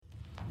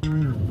Hi,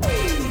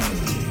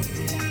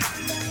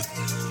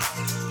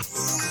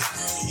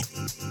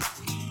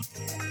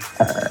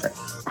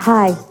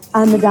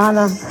 I'm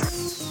Madonna.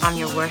 I'm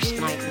your worst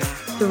nightmare.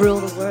 To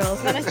rule the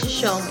world. Why don't you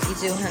show them what you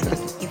do, honey?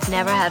 You've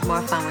never had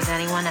more fun with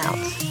anyone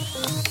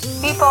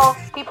else. People,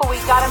 we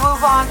gotta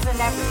move on to the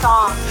next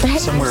song.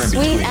 Somewhere I'm in sweet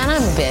between. and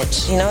I'm a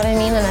bitch, you know what I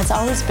mean? And that's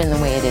always been the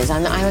way it is.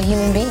 I'm a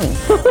human being.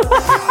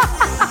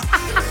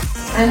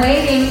 I'm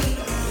waiting.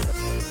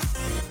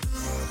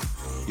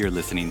 You're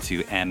listening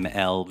to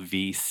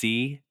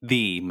MLVC,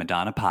 the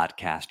Madonna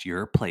Podcast,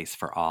 your place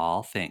for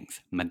all things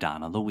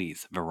Madonna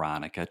Louise,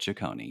 Veronica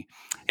Ciccone.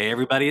 Hey,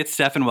 everybody, it's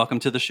Stefan. Welcome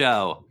to the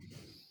show.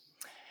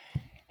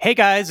 Hey,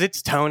 guys,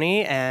 it's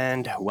Tony,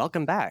 and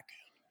welcome back.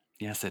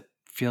 Yes, it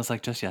feels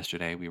like just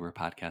yesterday we were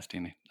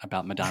podcasting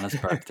about Madonna's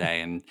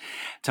birthday. And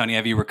Tony,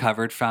 have you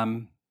recovered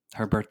from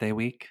her birthday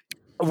week?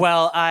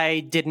 Well, I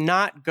did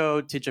not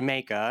go to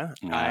Jamaica.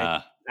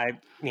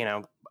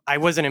 I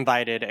wasn't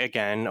invited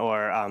again,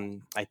 or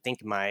I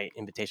think my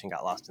invitation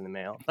got lost in the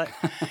mail. But,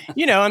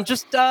 I'm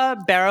just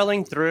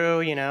barreling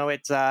through.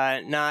 It's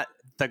not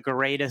the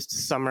greatest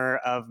summer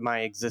of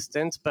my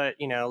existence, but,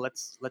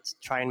 let's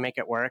try and make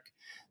it work.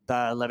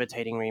 The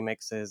Levitating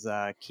remix is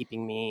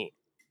keeping me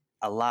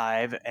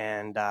alive,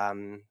 and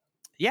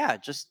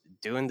just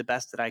doing the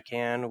best that I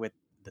can with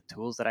the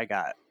tools that I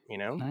got,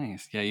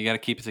 Nice. Yeah, you got to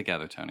keep it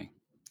together, Tony.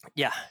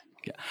 Yeah.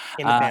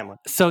 In the family.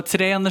 So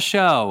today on the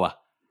show...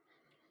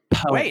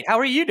 Wait, how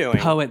are you doing?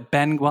 Poet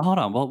Ben... Well, hold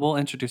on. We'll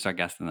introduce our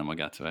guest and then we'll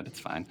get to it. It's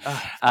fine.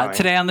 Fine.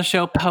 Today on the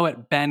show,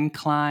 poet Ben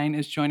Klein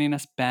is joining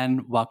us.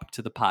 Ben, welcome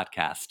to the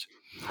podcast.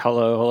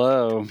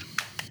 Hello.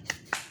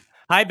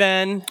 Hi,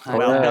 Ben.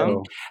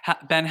 Welcome.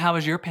 Ben, how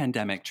is your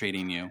pandemic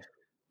treating you?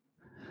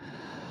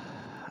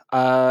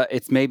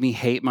 It's made me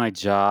hate my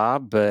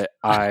job, but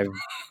I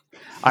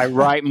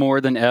write more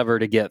than ever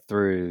to get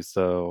through.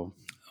 So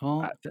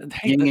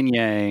yin and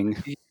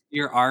yang.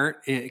 Your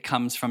art, it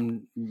comes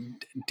from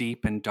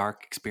deep and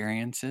dark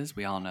experiences.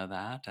 We all know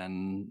that,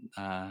 and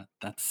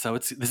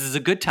this is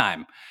a good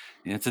time.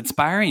 It's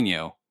inspiring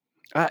you.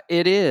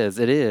 It is.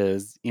 I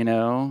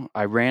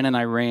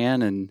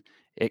ran, and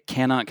it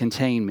cannot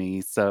contain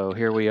me. So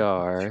here we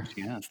are.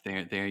 Yes,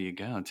 there you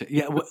go.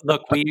 Yeah,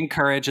 look, we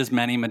encourage as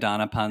many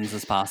Madonna puns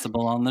as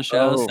possible on the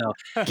show. So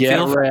get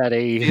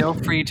ready. Feel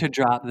free to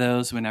drop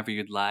those whenever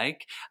you'd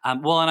like.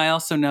 And I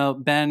also know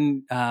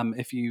Ben.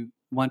 If you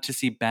want to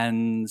see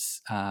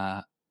Ben's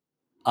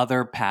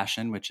other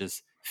passion, which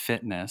is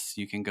fitness,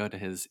 you can go to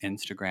his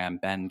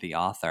Instagram, Ben the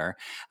Author,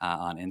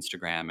 on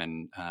Instagram,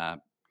 and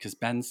because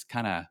Ben's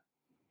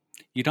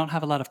you don't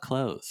have a lot of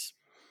clothes.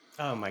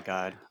 Oh my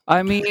God.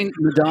 I mean,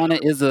 Madonna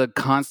is a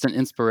constant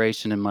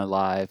inspiration in my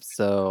life.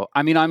 So,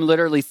 I'm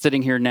literally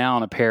sitting here now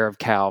in a pair of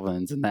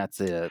Calvins, and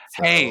that's it.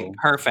 So. Hey,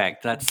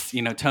 perfect. That's,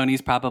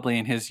 Tony's probably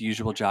in his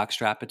usual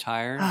jockstrap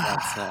attire.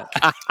 That's it.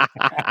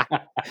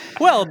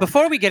 Well,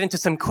 before we get into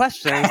some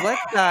questions,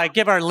 let's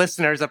give our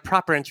listeners a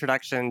proper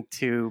introduction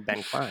to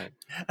Ben Klein.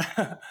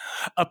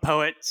 A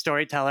poet,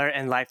 storyteller,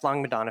 and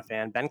lifelong Madonna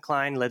fan, Ben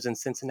Klein lives in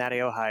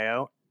Cincinnati,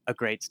 Ohio. A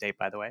great state,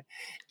 by the way,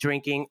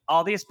 drinking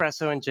all the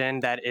espresso and gin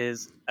that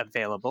is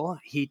available.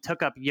 He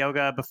took up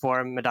yoga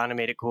before Madonna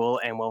made it cool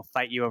and will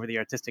fight you over the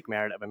artistic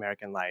merit of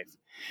American life.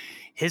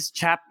 His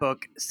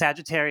chapbook,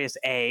 Sagittarius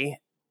A**,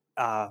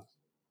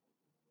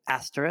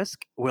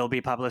 will be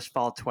published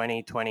fall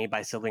 2020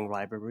 by Sibling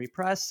Library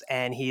Press,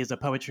 and he is a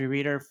poetry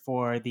reader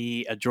for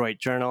the Adroit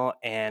Journal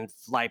and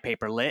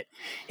Flypaper Lit.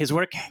 His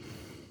work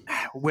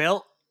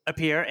will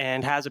appear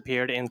and has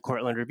appeared in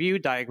Cortland Review,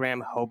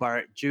 Diagram,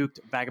 Hobart, Juked,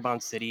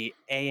 Vagabond City,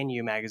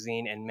 A&U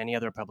Magazine, and many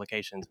other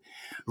publications.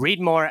 Read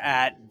more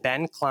at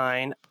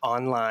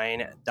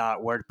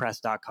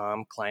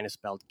benkleinonline.wordpress.com. Klein is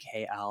spelled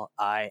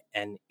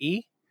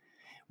K-L-I-N-E.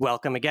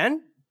 Welcome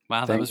again.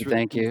 Wow,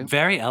 thank you.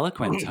 Very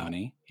eloquent,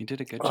 Tony. You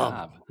did a good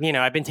job.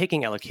 I've been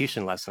taking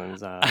elocution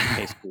lessons, in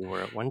case you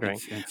were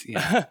wondering.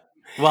 Yeah.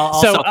 Well,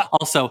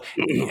 also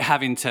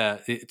having to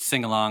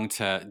sing along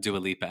to Dua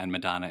Lipa and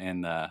Madonna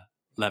in the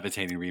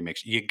Levitating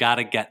remix, you got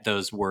to get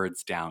those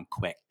words down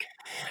quick.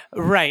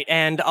 Right,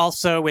 and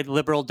also with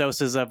liberal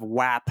doses of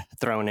WAP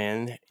thrown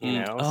in,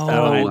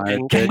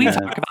 Can we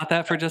talk about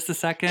that for just a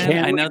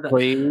second?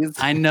 Please?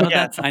 I know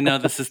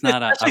this is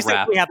not a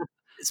rap.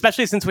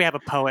 Especially since we have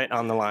a poet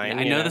on the line.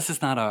 I know this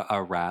is not a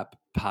rap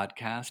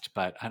podcast,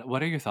 but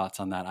what are your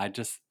thoughts on that?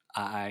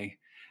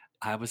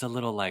 I was a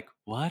little like,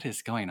 what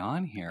is going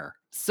on here?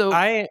 So go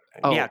ahead.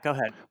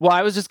 Well,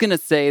 I was just going to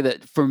say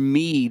that for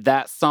me,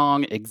 that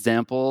song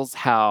examples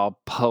how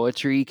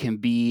poetry can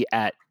be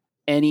at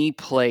any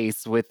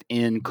place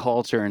within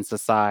culture and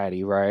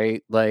society,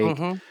 right?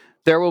 Like,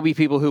 there will be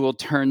people who will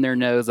turn their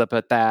nose up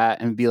at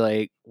that and be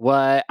like,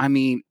 what?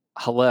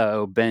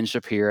 Hello, Ben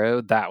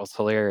Shapiro. That was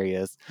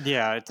hilarious.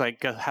 Yeah, it's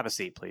like, have a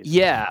seat, please.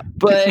 Yeah,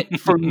 but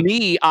for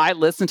me, I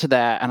listen to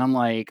that and I'm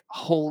like,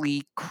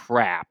 holy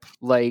crap.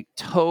 Like,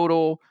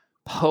 total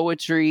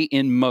poetry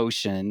in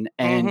motion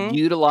and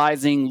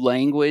utilizing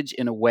language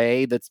in a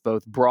way that's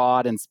both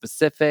broad and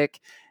specific,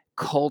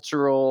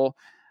 cultural,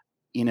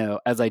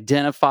 as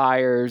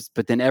identifiers,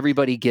 but then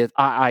everybody gets,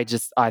 I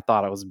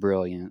thought it was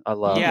brilliant. I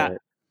love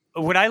it.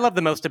 What I love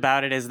the most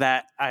about it is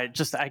that I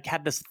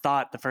had this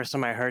thought the first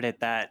time I heard it,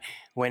 that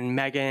when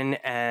Megan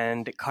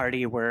and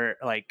Cardi were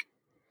like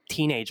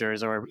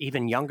teenagers or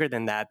even younger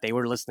than that, they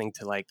were listening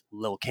to like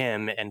Lil'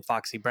 Kim and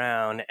Foxy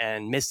Brown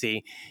and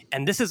Missy.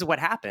 And this is what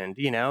happened,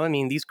 I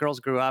mean, these girls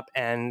grew up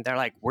and they're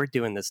like, we're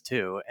doing this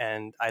too.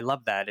 And I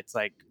love that. It's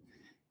like,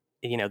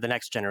 the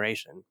next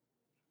generation.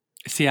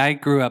 See, I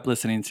grew up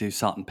listening to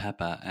Salt and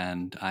Peppa,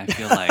 and I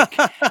feel like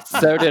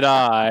so did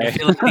I. I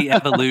feel like the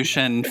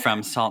evolution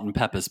from Salt and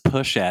Peppa's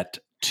Push It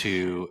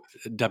to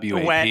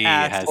WAP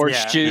has, or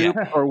Shoot,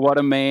 or What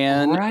a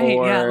Man, right?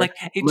 Or like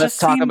it Let's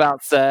just Talk seemed,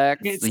 About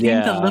Sex. It seemed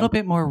a little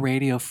bit more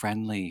radio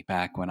friendly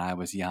back when I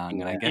was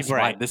young, and I guess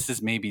why this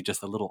is maybe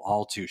just a little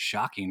all too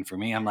shocking for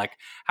me. I'm like,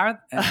 how?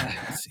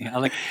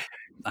 Like.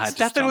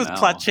 Stefan was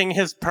clutching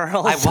his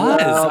pearls.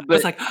 I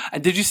was like,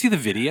 did you see the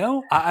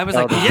video? I was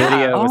like, the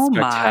video was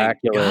my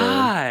spectacular.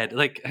 God.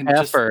 Like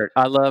effort.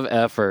 I love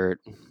effort.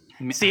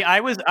 See,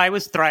 I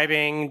was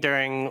thriving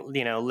during,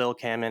 Lil'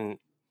 Kim and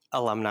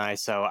alumni.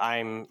 So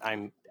I'm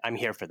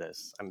here for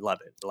this. I love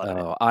it.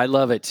 I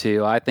love it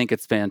too. I think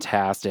it's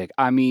fantastic.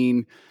 I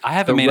mean, I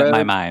haven't made up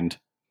my mind.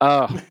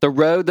 Oh, the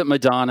road that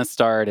Madonna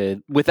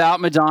started.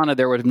 Without Madonna,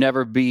 there would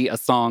never be a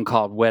song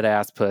called Wet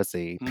Ass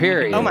Pussy.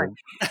 Period. Oh my.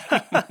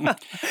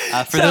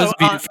 For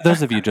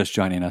those of you just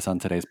joining us on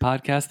today's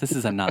podcast, this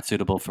is a Not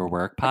Suitable for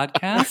Work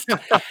podcast.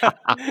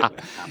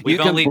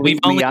 We've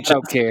only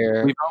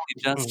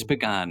just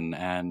begun,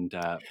 and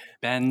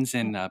Ben's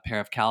in a pair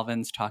of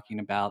Calvins talking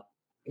about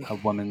a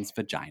woman's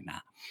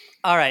vagina.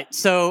 All right,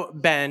 so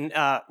Ben,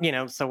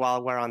 so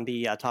while we're on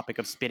the topic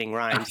of spitting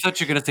rhymes, I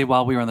thought you were going to say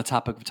while we were on the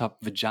topic of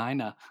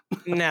vagina.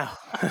 No,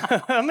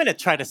 I'm going to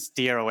try to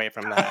steer away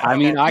from that. I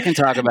mean, I can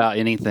talk about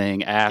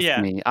anything. Ask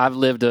me. I've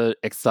lived an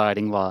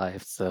exciting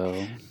life,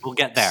 so we'll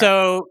get there.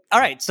 So, all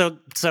right, so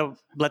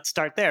let's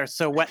start there.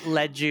 So, what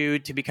led you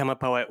to become a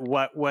poet?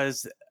 What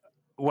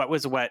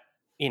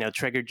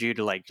triggered you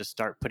to like just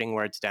start putting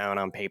words down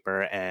on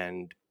paper,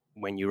 and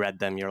when you read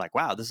them, you're like,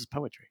 wow, this is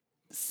poetry.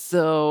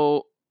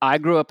 So I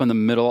grew up in the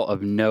middle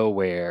of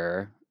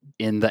nowhere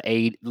in the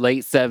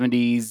late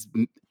 70s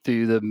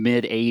through the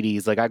mid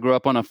 80s. Like I grew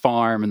up on a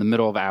farm in the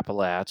middle of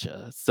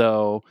Appalachia.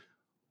 So,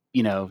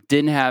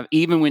 didn't have,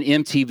 even when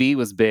MTV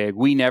was big,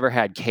 we never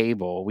had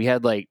cable. We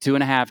had like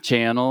 2.5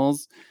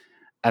 channels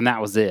and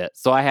that was it.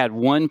 So I had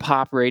one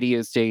pop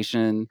radio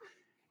station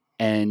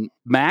and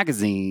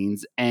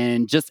magazines,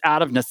 and just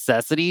out of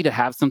necessity to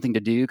have something to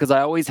do, because I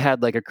always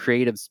had like a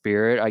creative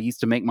spirit. I used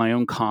to make my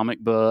own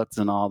comic books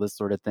and all this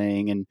sort of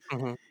thing. And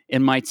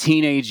in my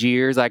teenage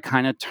years, I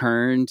kind of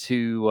turned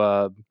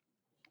to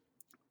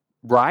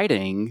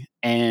writing,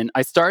 and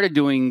I started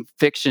doing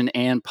fiction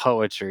and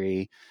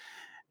poetry.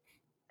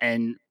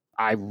 And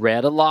I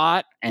read a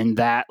lot, and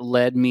that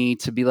led me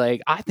to be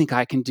like, I think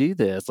I can do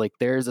this. Like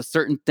there's a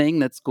certain thing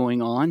that's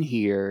going on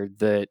here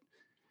that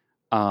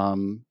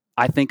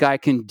I think I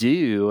can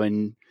do.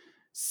 And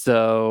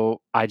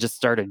so I just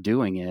started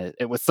doing it.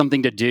 It was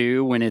something to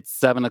do when it's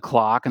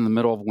 7:00 in the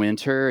middle of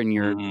winter and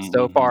you're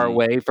so far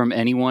away from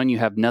anyone, you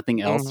have nothing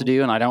else to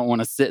do. And I don't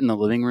want to sit in the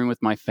living room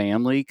with my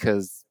family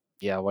because,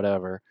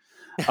 whatever.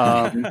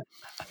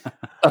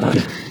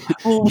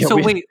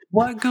 Wait,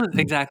 what goes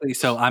exactly?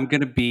 So I'm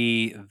going to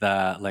be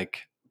the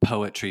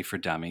poetry for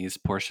dummies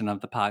portion of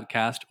the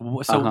podcast.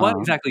 So what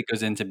exactly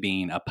goes into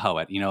being a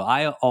poet?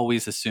 I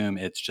always assume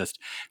it's just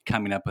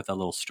coming up with a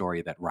little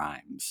story that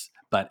rhymes,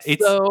 but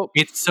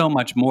it's so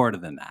much more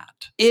than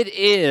that. It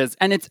is.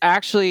 And it's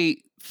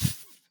actually,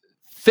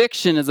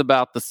 fiction is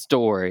about the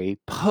story.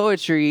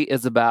 Poetry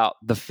is about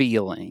the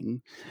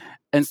feeling.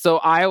 And so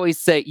I always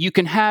say you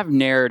can have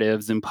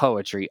narratives in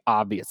poetry,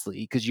 obviously,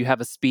 because you have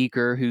a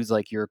speaker who's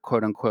like your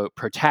quote unquote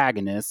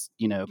protagonist,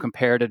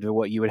 compared to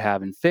what you would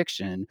have in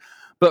fiction.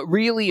 But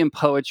really in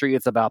poetry,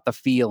 it's about the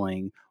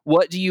feeling.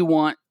 What do you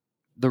want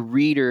the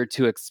reader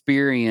to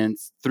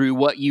experience through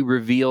what you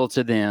reveal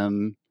to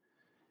them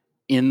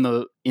in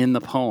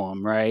the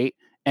poem, right?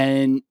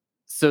 And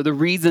so the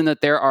reason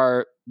that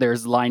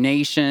there's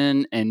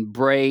lineation and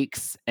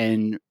breaks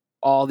and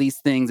all these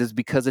things is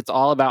because it's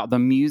all about the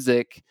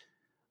music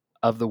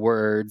of the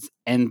words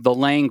and the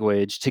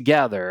language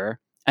together.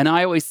 And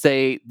I always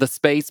say the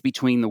space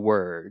between the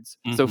words.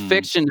 So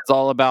fiction is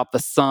all about the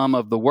sum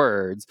of the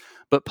words,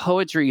 but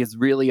poetry is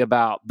really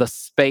about the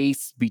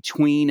space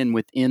between and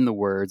within the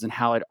words and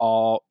how it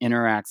all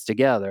interacts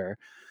together.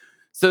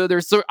 So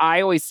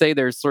I always say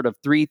there's sort of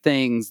 3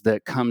 things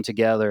that come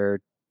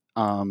together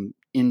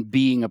in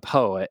being a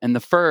poet. And the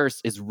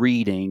first is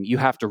reading. You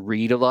have to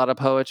read a lot of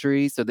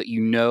poetry so that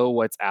you know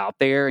what's out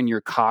there and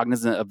you're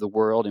cognizant of the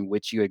world in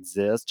which you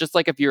exist. Just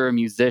like if you're a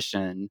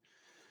musician,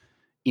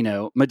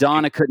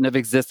 Madonna couldn't have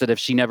existed if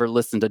she never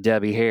listened to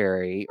Debbie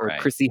Harry or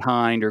Chrissie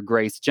Hynde or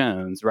Grace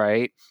Jones,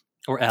 right?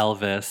 Or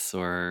Elvis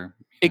or...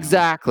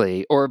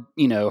 Exactly. Or,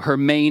 her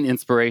main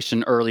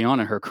inspiration early on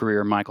in her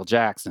career, Michael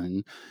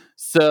Jackson.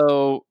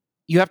 So,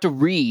 you have to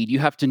read, you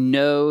have to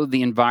know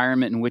the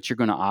environment in which you're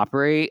going to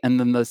operate. And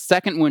then the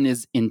second one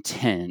is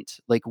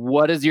intent. Like,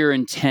 what is your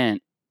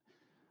intent?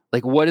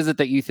 Like, what is it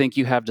that you think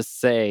you have to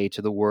say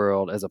to the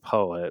world as a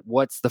poet?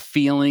 What's the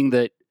feeling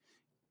that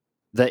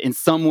in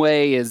some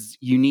way is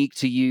unique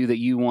to you that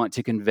you want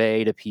to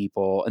convey to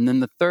people? And then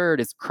the third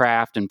is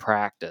craft and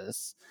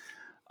practice.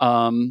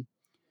 I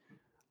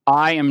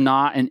am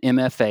not an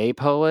MFA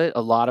poet.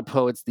 A lot of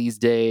poets these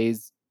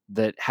days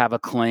that have a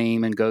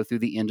claim and go through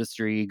the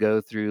industry, go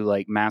through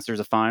like Masters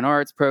of Fine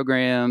Arts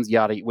programs,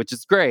 yada, which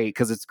is great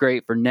because it's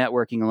great for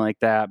networking like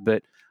that.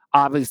 But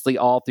obviously,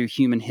 all through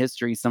human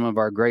history, some of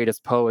our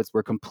greatest poets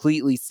were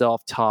completely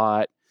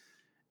self-taught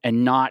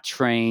and not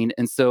trained.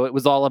 And so it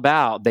was all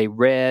about, they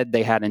read,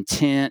 they had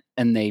intent,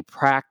 and they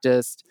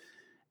practiced,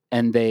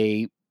 and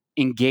they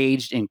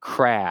engaged in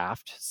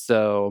craft.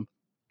 So,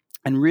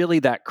 and really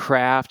that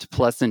craft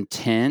plus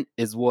intent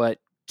is what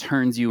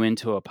turns you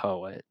into a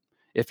poet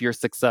if you're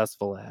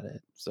successful at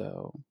it.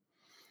 So,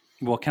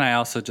 well, can I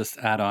also just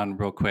add on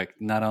real quick?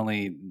 Not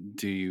only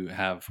do you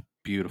have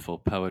beautiful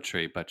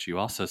poetry, but you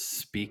also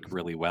speak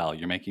really well.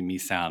 You're making me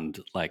sound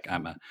like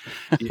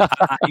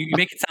you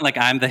make it sound like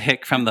I'm the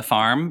hick from the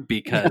farm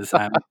because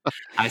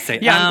I say,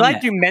 I'm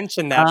glad you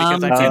mentioned that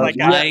because I feel like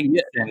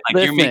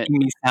you're making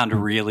me sound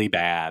really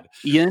bad.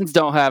 Yins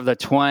don't have the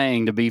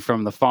twang to be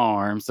from the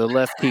farm, so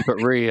let's keep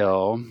it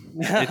real.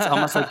 It's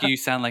almost like you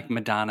sound like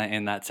Madonna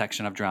in that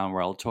section of Drowned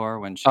World Tour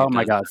when she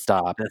my God,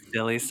 stop. the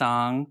silly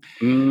song.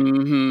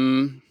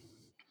 Mm-hmm.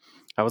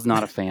 I was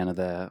not a fan of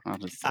that.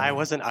 I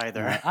wasn't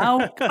either.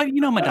 But you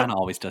know, Madonna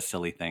always does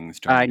silly things.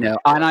 I know,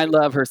 and I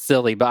love her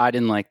silly, but I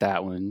didn't like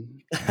that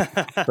one.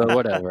 So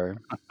whatever.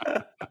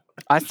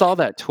 I saw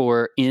that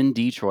tour in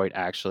Detroit,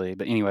 actually.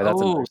 But anyway, that's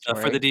another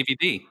story. For the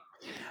DVD.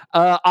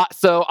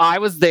 So I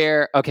was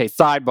there. Okay,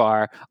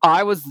 sidebar.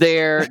 I was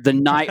there the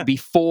night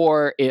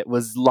before it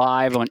was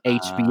live on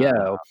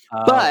HBO.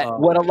 But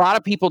what a lot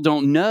of people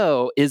don't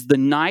know is the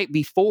night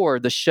before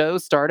the show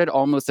started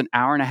almost an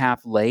hour and a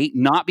half late,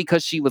 not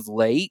because she was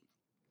late.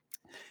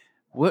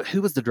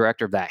 Who was the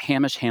director of that?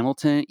 Hamish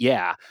Hamilton?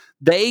 Yeah.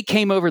 They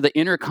came over the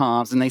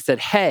intercoms and they said,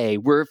 hey,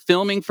 we're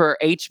filming for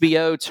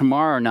HBO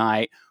tomorrow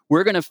night.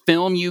 We're going to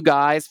film you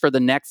guys for the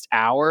next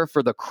hour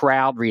for the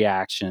crowd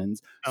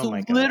reactions. So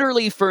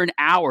literally for an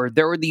hour,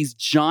 there were these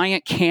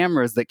giant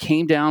cameras that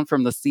came down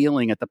from the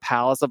ceiling at the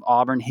Palace of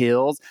Auburn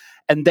Hills,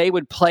 and they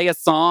would play a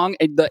song,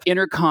 and the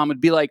intercom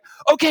would be like,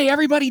 okay,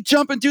 everybody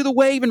jump and do the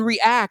wave and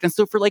react. And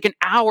so for like an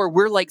hour,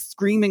 we're like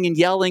screaming and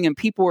yelling, and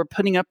people were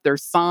putting up their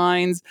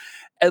signs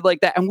and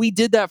like that. And we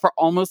did that for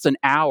almost an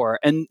hour.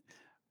 And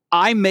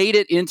I made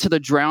it into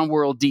the Drowned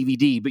World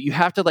DVD, but you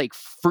have to like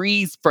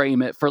freeze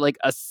frame it for like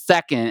a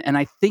second. And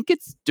I think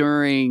it's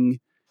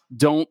during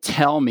Don't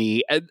Tell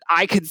Me. And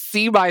I could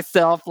see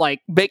myself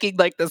like making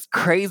like this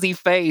crazy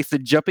face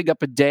and jumping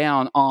up and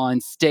down on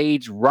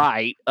stage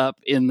right up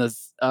in the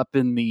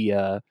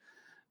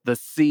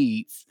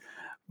seats.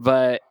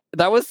 But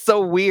that was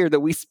so weird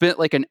that we spent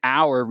like an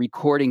hour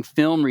recording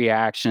film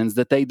reactions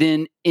that they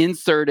then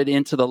inserted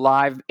into the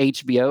live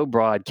HBO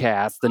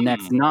broadcast the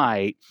next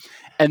night.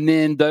 And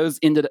then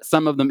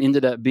some of them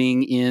ended up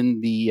being in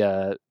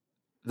the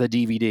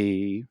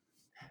DVD.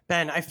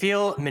 Ben, I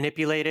feel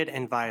manipulated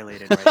and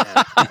violated right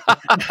now.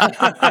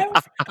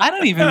 I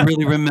don't even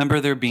really remember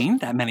there being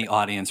that many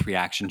audience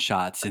reaction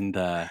shots in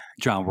the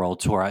Drowned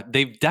World Tour.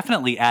 They've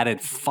definitely added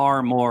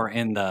far more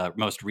in the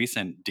most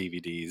recent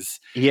DVDs.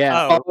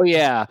 Yeah. Oh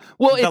yeah.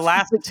 Well, the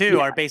last two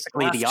are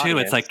basically the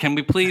audience. It's like, can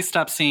we please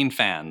stop seeing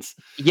fans?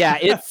 Yeah,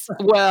 it's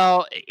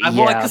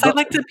because I'd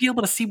like to be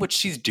able to see what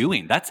she's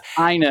doing.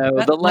 I know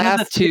the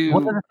last two.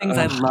 One of the things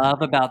I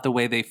love about the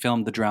way they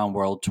filmed the Drowned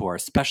World Tour,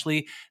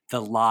 especially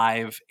the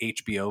live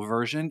HBO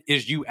version,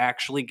 is you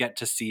actually get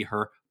to see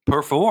her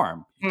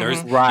perform.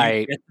 There's you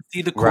get to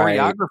see the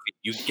choreography.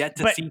 You get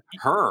to see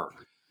her.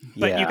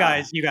 But you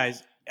guys,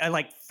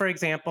 like for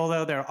example,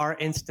 though, there are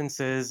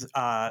instances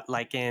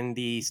like in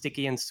the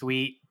Sticky and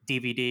Sweet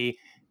DVD,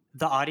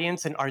 the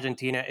audience in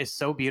Argentina is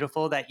so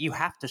beautiful that you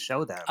have to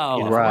show them.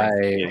 Oh,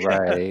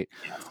 right.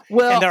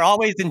 Well, and they're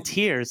always in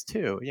tears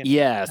too. You know?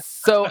 Yes.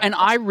 So, and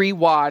I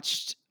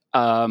rewatched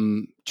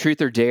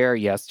Truth or Dare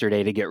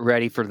yesterday to get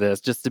ready for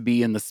this, just to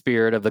be in the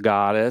spirit of the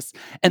goddess.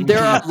 And there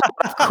are a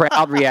lot of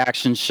crowd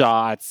reaction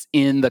shots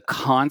in the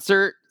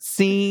concert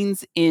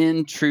scenes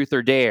in Truth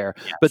or Dare.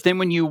 Yes. But then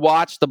when you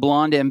watch the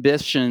Blonde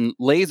Ambition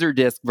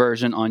Laserdisc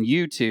version on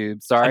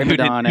YouTube, sorry,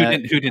 Madonna.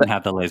 Who didn't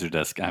have the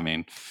Laserdisc? I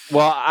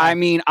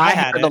mean, I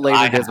had the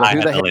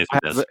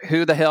Laserdisc.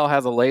 Who the hell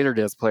has a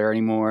Laserdisc player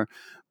anymore?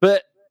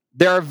 But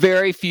there are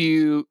very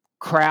few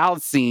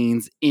crowd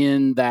scenes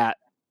in that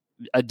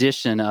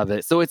edition of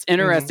it. So it's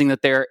interesting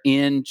that they're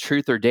in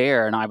Truth or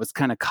Dare, and I was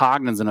kind of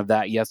cognizant of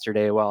that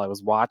yesterday while I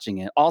was watching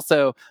it.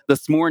 Also,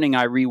 this morning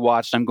I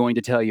rewatched I'm Going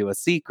to Tell You a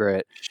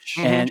Secret,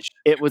 and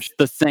it was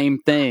the same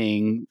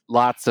thing.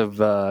 Lots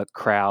of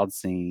crowd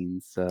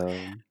scenes. So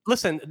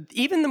listen,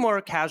 even the more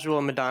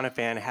casual Madonna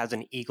fan has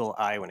an eagle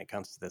eye when it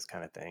comes to this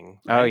kind of thing.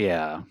 Right? Oh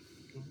yeah.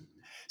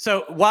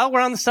 So while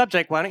we're on the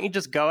subject, why don't you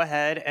just go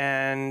ahead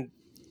and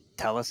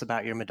tell us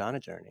about your Madonna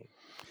journey.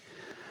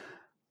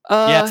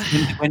 Yes.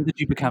 When did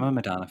you become a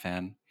Madonna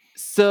fan?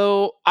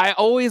 So I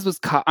always was.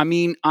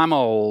 I'm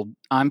old.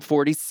 I'm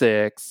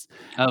 46.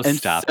 Oh,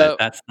 stop it!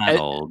 That's not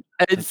old.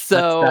 And that's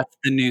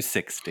the new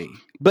 60.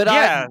 But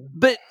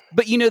but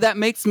that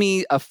makes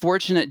me a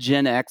fortunate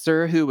Gen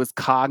Xer who was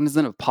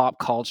cognizant of pop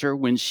culture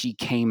when she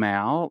came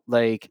out.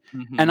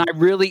 And I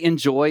really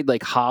enjoyed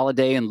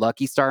Holiday and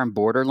Lucky Star and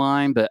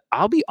Borderline. But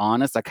I'll be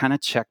honest, I kind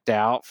of checked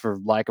out for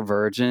Like a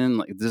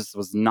Virgin. This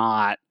was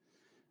not.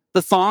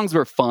 The songs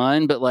were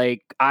fun, but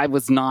I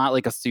was not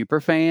a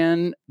super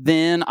fan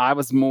then. I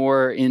was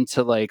more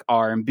into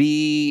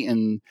R&B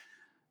and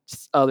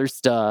just other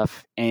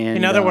stuff. And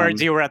in other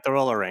words, you were at the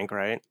roller rink,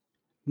 right?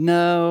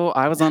 No,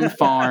 I was on the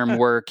farm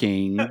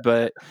working,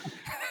 but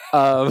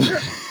did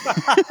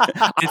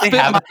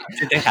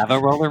they have a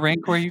roller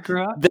rink where you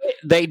grew up?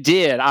 They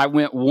did. I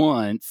went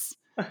once.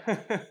 See,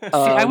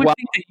 I would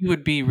think that you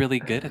would be really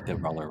good at the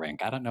roller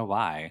rink. I don't know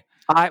why.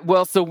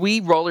 So we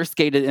roller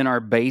skated in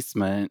our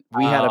basement.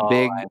 We had a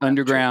big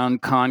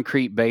underground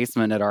concrete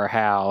basement at our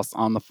house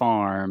on the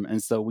farm.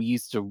 And so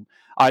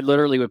I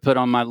literally would put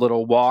on my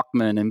little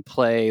Walkman and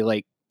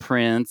play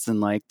Prince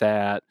and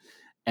that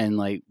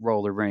and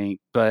roller rink.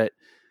 But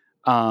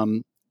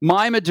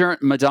my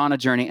Madonna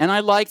journey, and I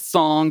liked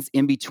songs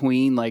in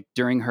between,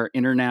 during her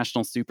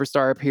international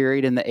superstar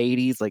period in the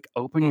 80s,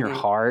 Open Your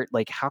Heart.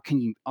 How can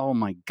you, oh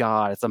my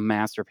God, it's a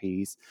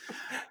masterpiece.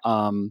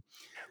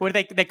 What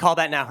do they call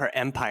that now? Her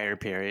Empire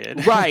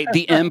period. Right.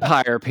 The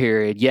Empire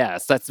period.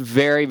 Yes. That's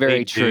very,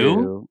 very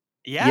true.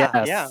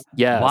 Yeah.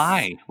 Yes.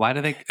 Why? Why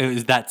do they?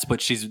 That's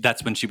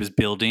when she was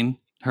building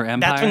her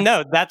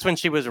empire? That's when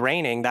she was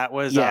reigning. That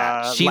was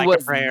she Like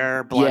was, a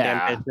Prayer, Blonde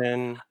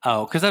Ambition.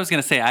 Oh, because I was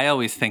going to say, I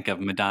always think of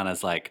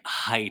Madonna's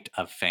height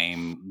of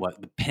fame. What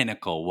the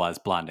pinnacle was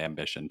Blonde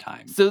Ambition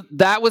time. So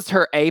that was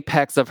her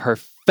apex of her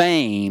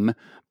fame.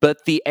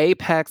 But the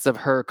apex of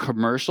her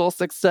commercial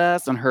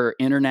success and her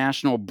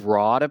international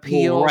broad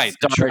appeal, right?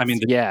 The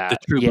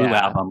True Blue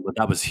album,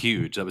 that was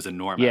huge. That was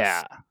enormous.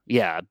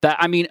 Yeah.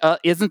 That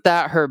isn't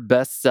that her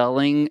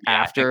best-selling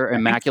after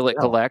Immaculate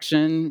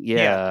Collection?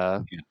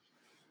 Yeah.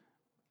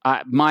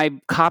 My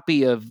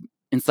copy of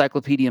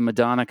Encyclopedia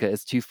Madonnica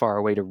is too far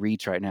away to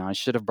reach right now. I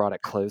should have brought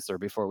it closer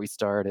before we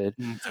started.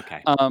 It's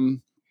okay.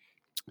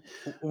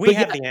 We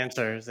have the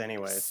answers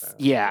anyway. So.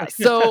 Yeah.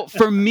 So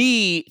for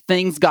me,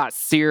 things got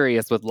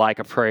serious with Like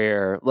a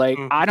Prayer.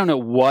 I don't know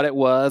what it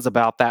was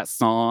about that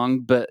song,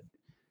 but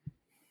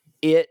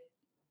it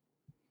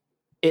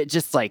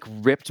just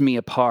ripped me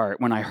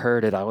apart when I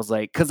heard it. I was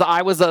because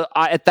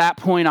at that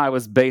point I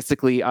was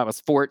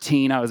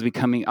 14. I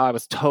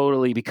was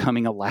totally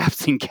becoming a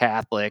lapsing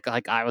Catholic.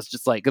 I was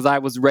just because I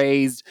was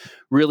raised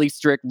really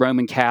strict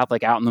Roman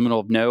Catholic out in the middle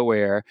of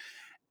nowhere.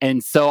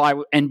 And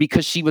so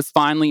because she was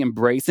finally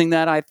embracing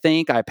that, I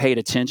think I paid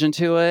attention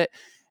to it.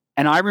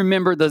 And I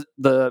remember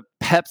the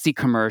Pepsi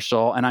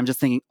commercial, and I'm just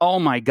thinking, oh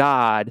my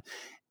God.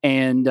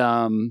 And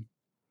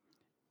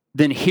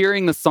then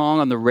hearing the song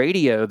on the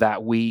radio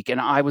that week,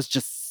 and I was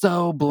just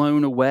so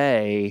blown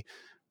away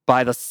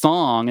by the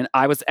song. And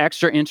I was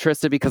extra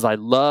interested because I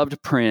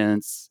loved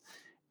Prince.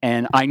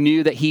 And I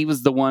knew that he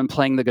was the one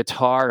playing the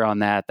guitar on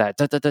that da,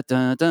 da, da,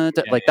 da, da,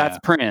 da, that's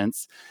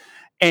Prince.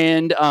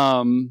 And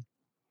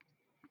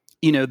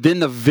then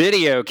the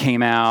video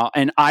came out,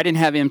 and I didn't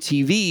have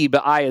MTV,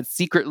 but I had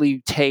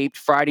secretly taped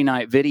Friday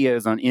night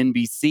videos on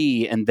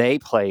NBC, and they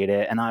played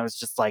it. And I was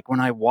just when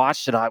I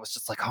watched it, I was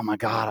just oh my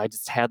God, I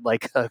just had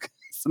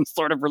some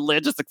sort of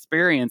religious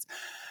experience.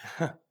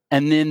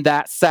 And then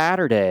that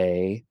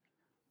Saturday,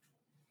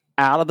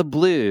 out of the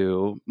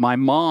blue, my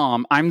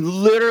mom, I'm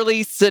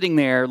literally sitting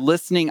there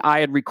listening. I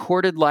had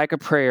recorded Like a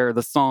Prayer,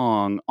 the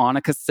song, on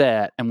a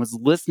cassette and was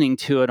listening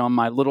to it on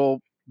my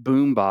little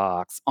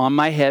boombox on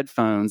my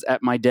headphones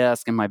at my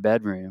desk in my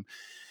bedroom.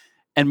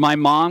 And my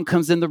mom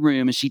comes in the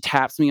room and she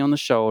taps me on the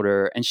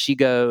shoulder and she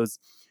goes,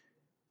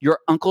 "Your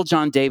Uncle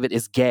John David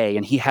is gay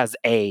and he has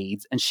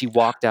AIDS." And she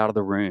walked out of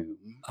the room.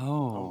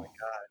 Oh my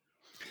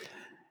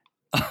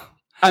God.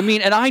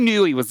 And I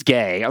knew he was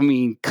gay.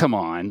 Come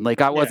on.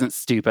 I wasn't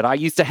stupid. I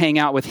used to hang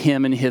out with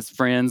him and his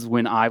friends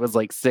when I was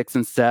 6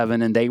 and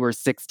 7 and they were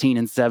 16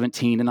 and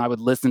 17. And I would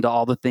listen to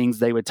all the things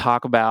they would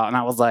talk about. And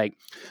I was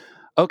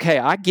okay,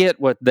 I get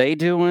what they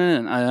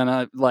doing, and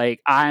I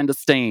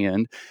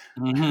understand.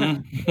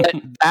 At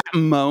that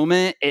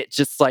moment, it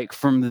just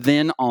from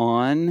then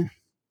on.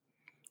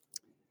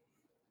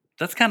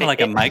 That's kind of like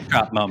a mic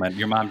drop moment.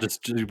 Your mom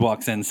just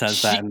walks in,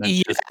 says that, and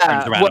then just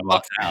turns around and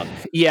walks out.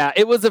 Yeah,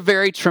 it was a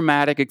very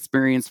traumatic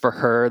experience for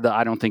her that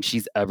I don't think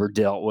she's ever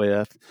dealt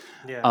with.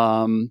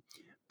 Yeah.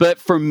 But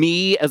for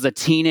me, as a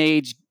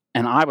teenage,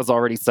 and I was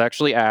already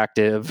sexually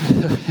active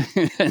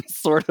and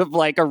sort of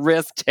a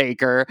risk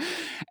taker.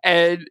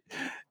 And,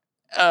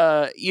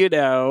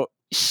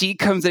 she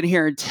comes in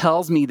here and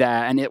tells me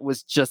that. And it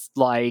was just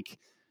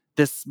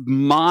this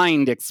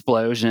mind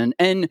explosion.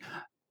 And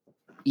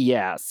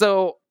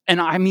and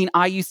I mean,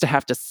 I used to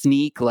have to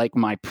sneak like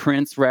my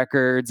Prince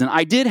records, and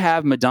I did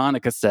have Madonna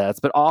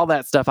cassettes, but all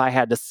that stuff I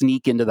had to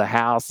sneak into the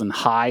house and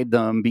hide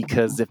them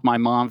because if my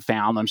mom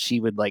found them, she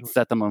would like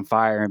set them on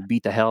fire and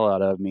beat the hell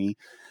out of me.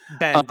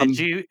 Ben,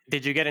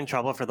 did you get in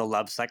trouble for the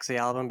Love Sexy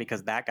album?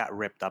 Because that got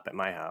ripped up at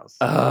my house.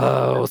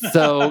 Oh,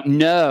 so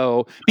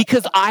no,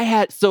 because I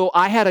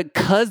had a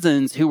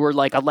cousins who were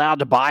like allowed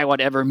to buy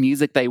whatever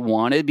music they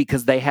wanted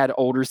because they had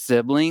older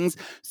siblings.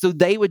 So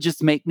they would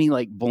just make me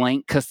like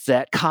blank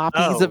cassette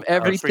copies of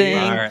everything.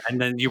 And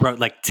then you wrote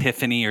like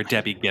Tiffany or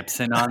Debbie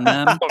Gibson on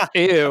them.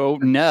 Ew,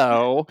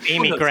 no.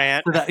 Amy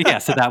Grant.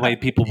 So that way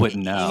people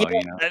wouldn't know.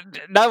 Yeah,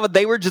 no,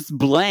 they were just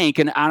blank,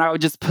 and I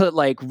would just put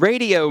like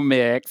radio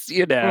mix,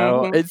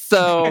 And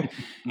so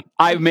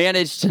I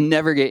managed to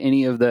never get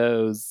any of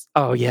those.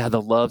 Oh yeah,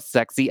 the Love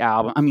Sexy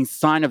album. I mean,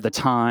 Sign of the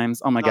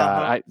Times. Oh my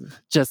God.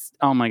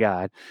 Oh my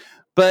God.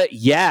 But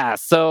yeah,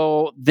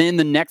 so then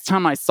the next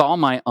time I saw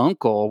my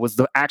uncle was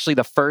actually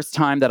the first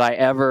time that I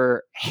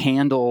ever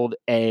handled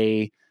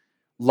a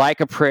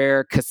Like a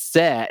Prayer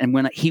cassette. And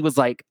when he was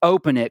like,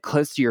 open it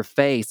close to your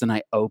face, and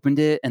I opened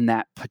it, and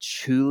that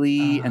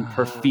patchouli and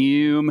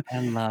perfume.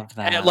 I love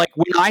that. And like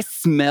when I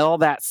smell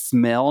that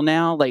smell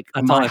now, like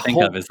that's all I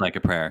think of is Like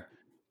a Prayer.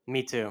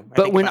 Me too.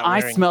 But when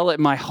I smell it,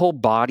 my whole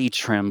body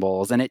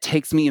trembles, and it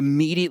takes me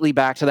immediately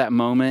back to that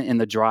moment in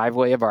the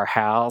driveway of our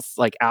house,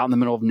 like out in the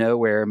middle of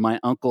nowhere. My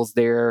uncle's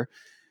there.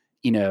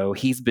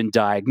 He's been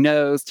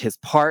diagnosed. His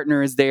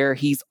partner is there.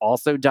 He's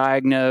also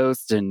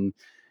diagnosed. And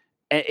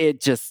it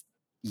just,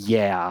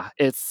 yeah,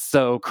 it's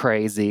so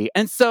crazy.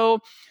 And so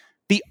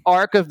the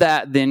arc of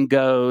that then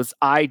goes,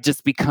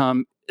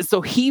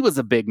 so he was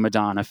a big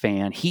Madonna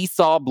fan. He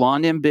saw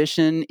Blonde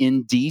Ambition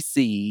in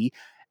DC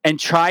and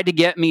tried to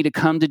get me to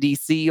come to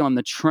DC on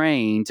the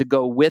train to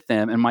go with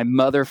him. And my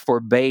mother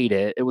forbade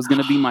it. It was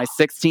going to be my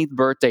 16th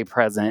birthday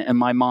present. And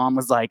my mom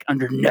was like,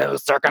 under no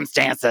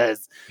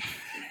circumstances.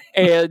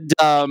 And,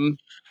 and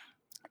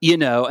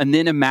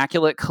then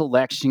Immaculate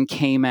Collection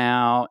came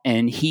out,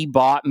 and he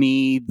bought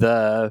me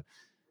the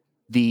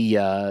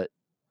DVD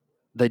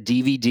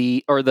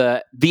or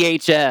the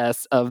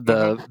VHS of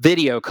the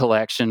video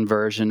collection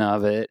version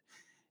of it.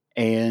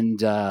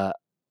 And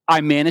I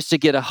managed to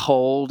get a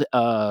hold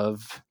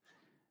of,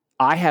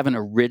 I have an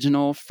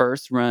original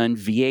first run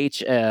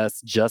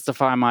VHS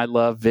Justify My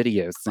Love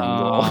video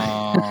single.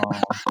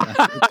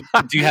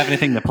 Do you have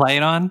anything to play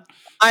it on?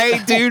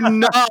 I do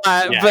not.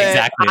 Yeah, but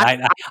exactly.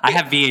 I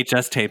have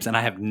VHS tapes and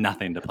I have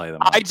nothing to play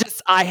them on.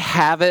 I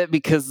have it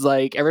because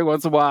like every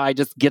once in a while I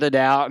just get it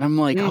out and I'm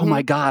like, oh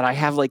my God, I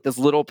have like this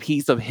little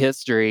piece of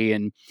history.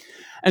 And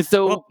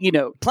so,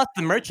 plus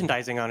the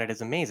merchandising on it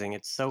is amazing.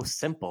 It's so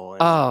simple.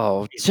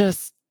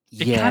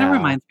 It kind of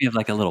reminds me of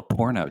like a little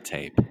porno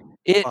tape.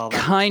 It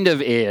kind of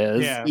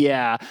is.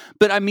 Yeah.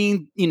 But I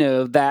mean,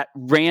 that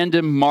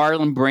random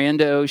Marlon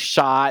Brando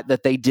shot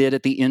that they did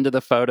at the end of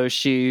the photo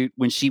shoot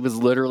when she was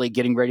literally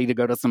getting ready to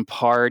go to some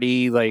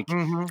party. Like,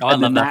 I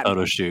love that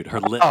photo shoot. Her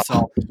lips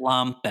all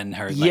plump and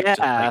her,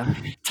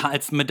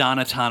 it's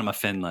Madonna Tanema,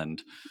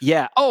 Finland.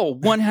 Yeah. Oh,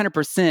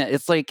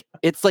 100%.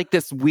 It's like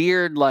this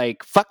weird,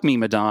 like, fuck me,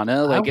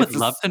 Madonna. Like, I would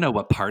love to know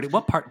what party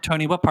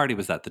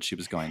was that she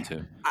was going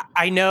to?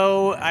 I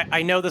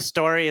know the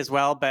story as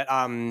well, but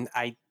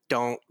I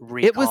don't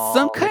recall. It was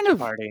some kind of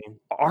party.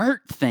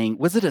 Art thing.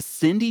 Was it a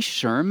Cindy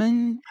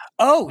Sherman?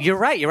 Oh, you're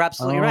right. You're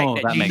absolutely right.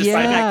 That makes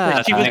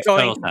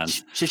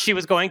sense. She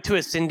was going to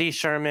a Cindy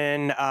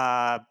Sherman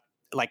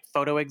like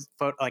photo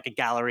like a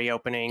gallery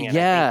opening.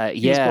 And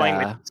He's going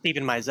with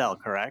Stephen Meisel,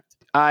 correct?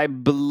 I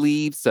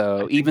believe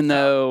so. Even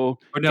though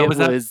was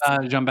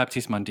that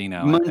Jean-Baptiste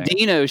Mondino?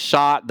 Mondino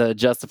shot the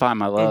Justify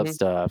My Love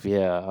stuff.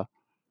 Yeah.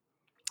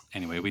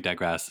 Anyway, we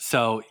digress.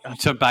 So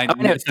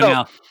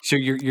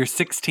you're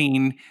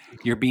 16.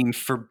 You're being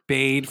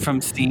forbade from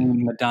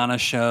seeing Madonna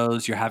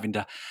shows. You're having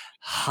to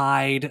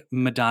hide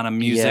Madonna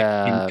music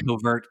in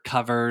covert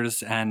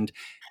covers, and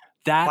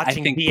that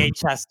watching I think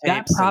VHS tapes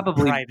that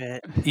probably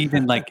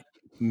even like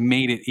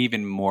made it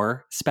even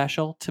more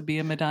special to be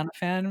a Madonna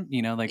fan.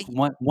 Like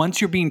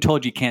once you're being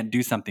told you can't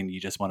do something, you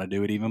just want to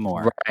do it even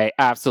more. Right,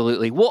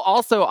 absolutely. Well,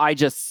 also I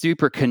just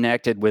super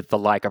connected with the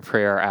Like a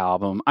Prayer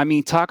album. I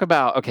mean, talk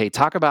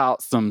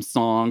about some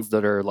songs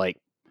that are like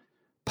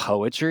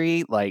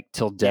poetry, like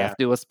Till Death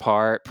Do Us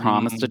Part,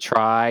 Promise to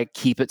Try,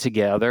 Keep It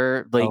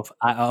Together. Like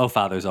Oh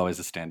Father's always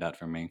a standout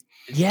for me.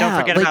 Yeah. Don't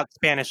forget about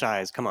Spanish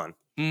Eyes. Come on.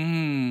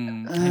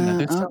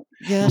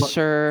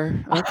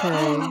 Sure.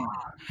 Okay.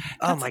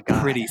 Oh my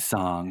God. Pretty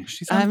song.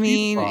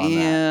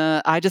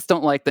 I just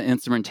don't like the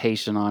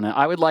instrumentation on it.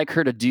 I would like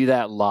her to do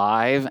that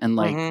live and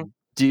like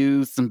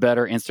do some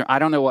better instrument. I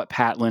don't know what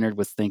Pat Leonard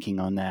was thinking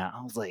on that.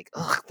 I was like,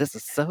 ugh, this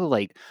is so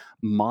like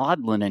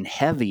maudlin and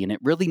heavy, and it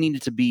really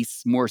needed to be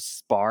more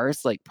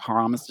sparse, like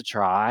Promise to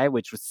Try,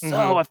 which was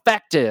so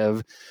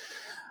effective.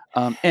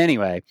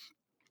 Anyway,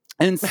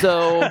 and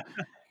so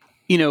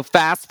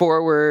fast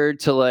forward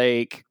to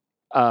like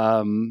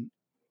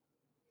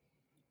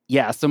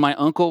yeah, so my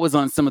uncle was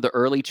on some of the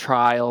early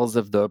trials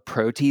of the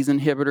protease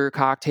inhibitor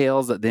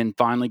cocktails that then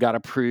finally got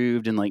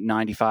approved in like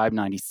 95,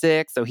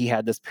 96. So he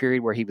had this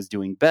period where he was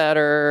doing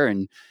better,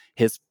 and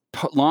his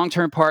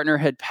long-term partner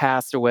had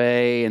passed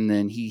away, and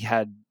then he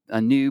had a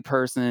new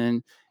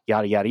person,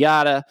 yada, yada,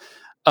 yada.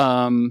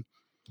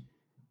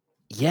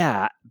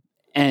 Yeah.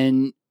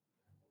 And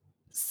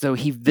so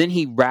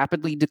he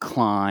rapidly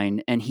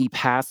declined, and he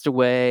passed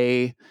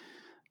away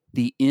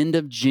the end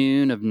of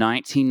June of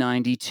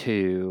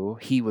 1992.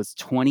 He was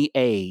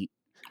 28.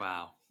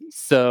 Wow.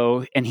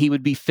 So, and he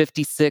would be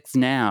 56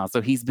 now. So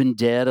he's been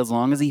dead as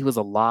long as he was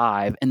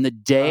alive. And the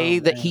day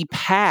that he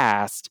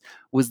passed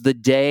was the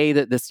day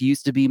that This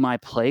Used to Be My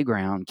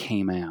Playground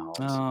came out.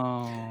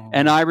 Oh.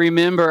 And I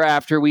remember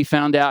after we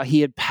found out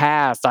he had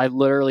passed, I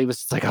literally was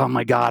just like, oh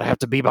my God, I have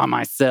to be by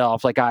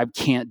myself. Like, I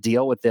can't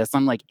deal with this.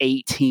 I'm like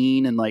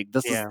 18, and like,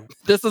 this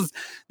is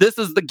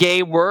the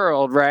gay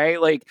world,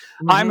 right? Like,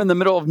 I'm in the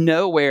middle of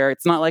nowhere.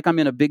 It's not like I'm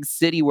in a big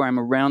city where I'm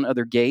around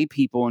other gay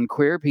people and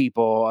queer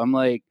people. I'm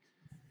like,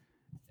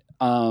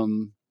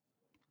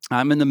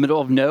 I'm in the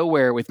middle of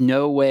nowhere with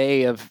no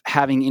way of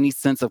having any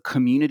sense of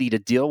community to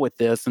deal with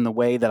this in the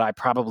way that I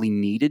probably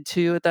needed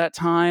to at that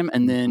time.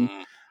 And then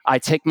I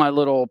take my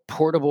little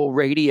portable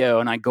radio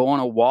and I go on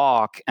a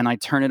walk and I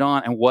turn it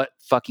on, and what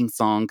fucking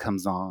song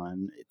comes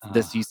on?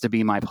 This Used to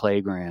Be My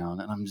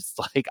Playground. And I'm just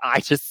like,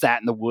 I just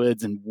sat in the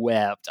woods and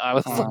wept. I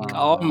was like,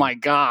 oh my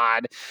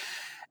God.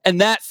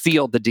 And that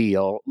sealed the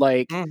deal.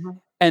 Like,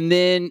 and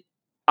then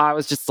I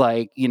was just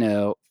like, you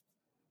know,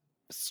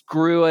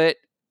 screw it.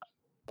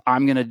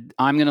 I'm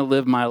gonna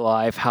live my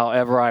life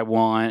however I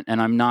want,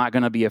 and I'm not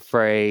gonna be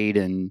afraid.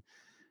 And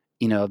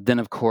you know, then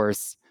of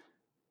course,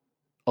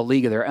 A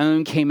League of Their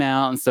Own came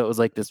out, and so it was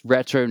like this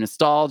retro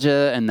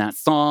nostalgia and that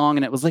song,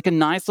 and it was like a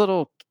nice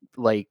little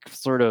like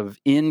sort of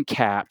end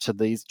cap to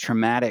these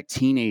traumatic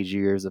teenage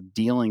years of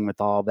dealing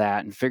with all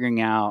that and figuring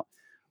out,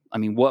 I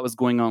mean, what was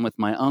going on with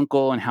my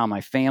uncle and how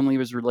my family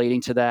was relating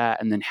to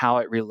that, and then how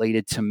it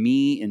related to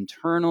me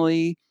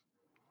internally,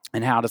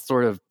 and how to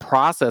sort of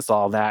process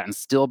all that and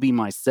still be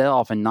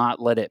myself and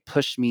not let it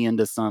push me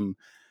into some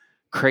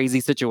crazy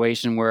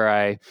situation where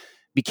I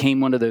became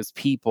one of those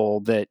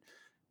people that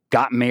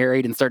got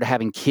married and started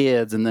having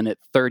kids. And then at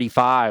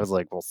 35, I was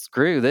like, well,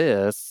 screw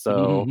this.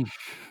 So,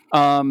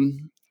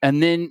 and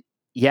then,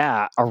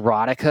 yeah,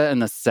 erotica and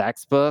the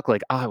sex book,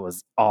 like I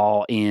was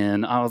all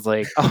in. I was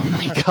like, oh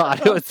my God,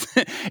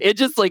 it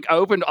just like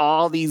opened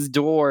all these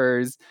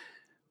doors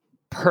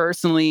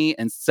personally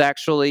and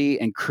sexually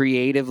and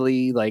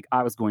creatively. Like,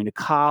 I was going to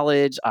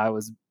college, I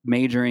was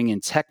majoring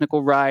in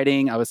technical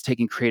writing, I was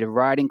taking creative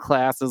writing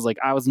classes. Like,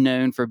 I was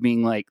known for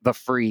being like the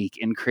freak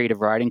in creative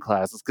writing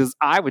classes because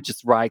I would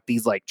just write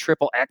these like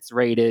XXX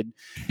rated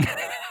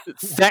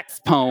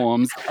sex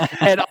poems.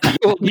 And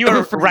you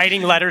were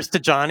writing letters to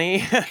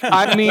Johnny.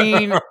 I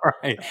mean,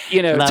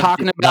 you know,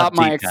 talking about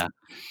my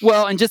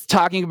and just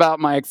talking about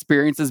my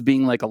experiences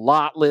being like a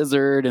lot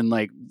lizard and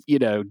like, you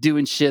know,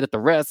 doing shit at the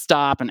rest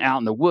stop and out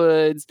in the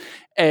woods.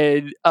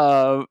 And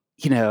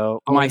you know,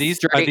 are these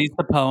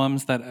the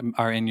poems that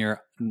are in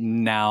your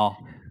now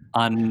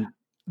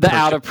the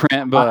out of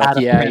print book?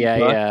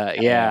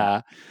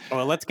 Yeah.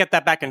 Well, let's get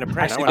that back into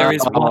print.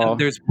 Actually,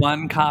 there's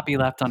one copy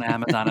left on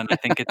Amazon, and I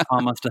think it's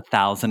almost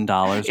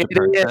 $1,000 to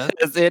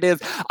purchase. It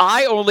is.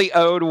 I only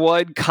own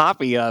one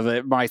copy of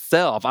it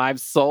myself. I've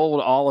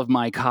sold all of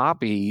my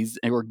copies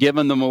and we're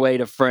giving them away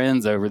to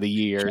friends over the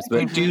years.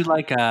 But you do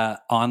like a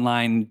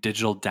online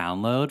digital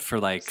download for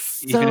like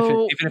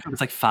even if it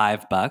was like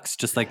 $5,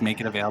 just like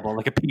make it available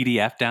like a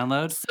PDF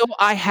download. So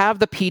I have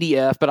the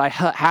PDF, but I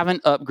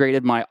haven't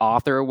upgraded my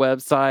author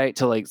website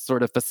to like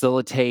sort of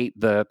facilitate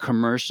the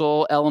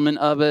commercial element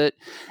of it.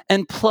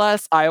 And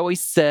plus, I always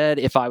said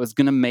if I was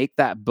going to make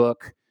that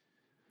book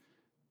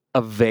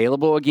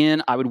available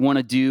again, I would want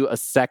to do a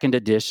second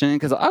edition,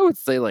 because I would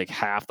say like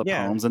half the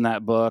poems in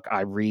that book,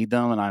 I read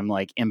them and I'm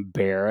like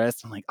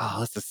embarrassed. I'm like, oh,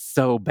 this is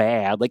so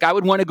bad. Like, I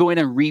would want to go in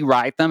and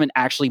rewrite them and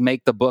actually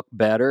make the book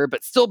better,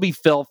 but still be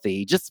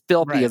filthy, just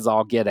filthy as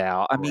all get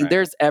out. I mean,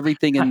 there's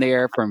everything in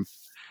there from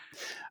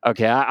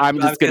okay, I'm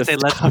just going to say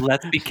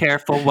let's be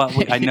careful.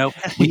 I know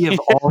we have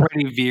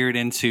already veered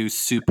into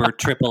super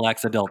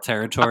XXX adult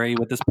territory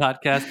with this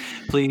podcast.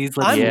 Please,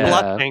 I'm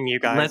bluffing, you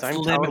guys.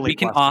 We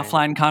can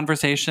offline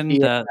conversation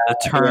the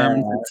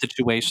terms and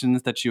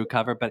situations that you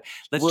cover, but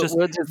let's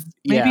put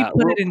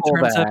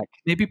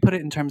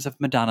it in terms of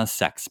Madonna's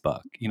sex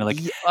book. You know, like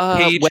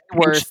page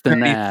worse than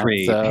that.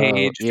 So,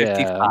 page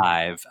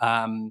 55.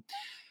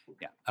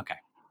 Okay.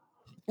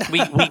 We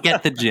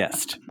get the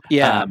gist.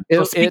 Yeah.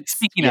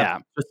 Speaking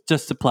of,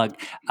 just to plug,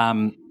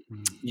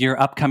 your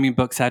upcoming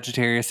book,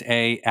 Sagittarius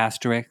A*,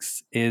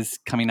 is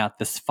coming out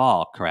this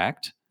fall,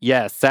 correct?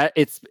 Yes.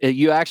 It's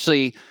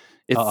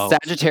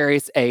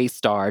Sagittarius A*.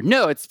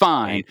 No, it's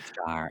fine.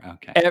 A*,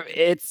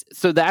 okay.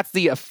 So that's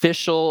the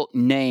official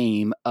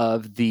name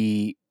of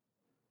the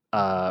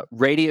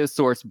radio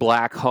source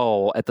black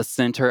hole at the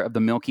center of the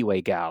Milky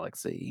Way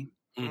galaxy.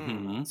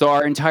 Mm-hmm. So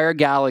our entire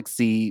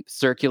galaxy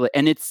circulate,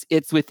 and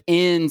it's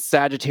within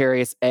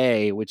Sagittarius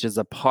A, which is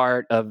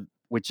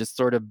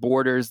sort of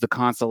borders the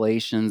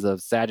constellations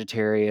of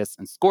Sagittarius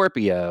and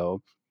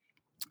Scorpio.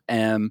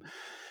 And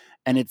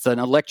it's an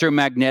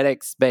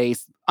electromagnetic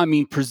space. I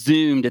mean,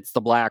 presumed it's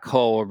the black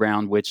hole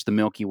around which the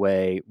Milky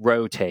Way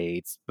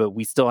rotates, but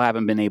we still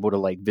haven't been able to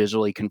like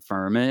visually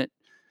confirm it.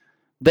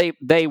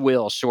 They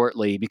will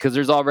shortly, because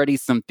there's already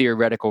some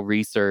theoretical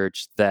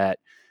research that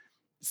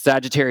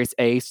Sagittarius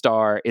A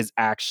star is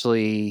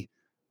actually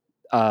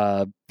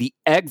the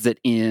exit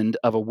end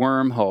of a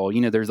wormhole.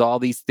 You know, there's all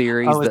these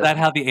theories. Oh, is that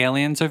how the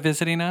aliens are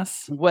visiting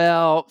us?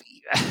 Well,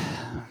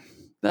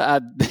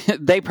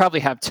 they probably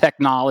have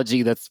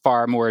technology that's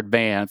far more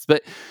advanced.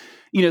 But,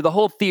 you know, the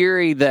whole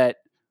theory that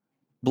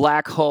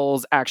black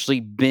holes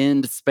actually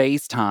bend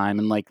space-time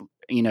and, like,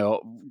 you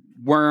know,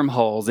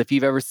 wormholes. If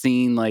you've ever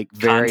seen like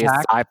various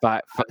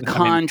sci-fi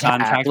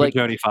Contact like, with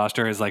Jodie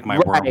Foster is like my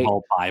right.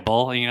 wormhole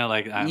Bible. You know,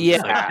 like I'm yeah,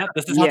 just like,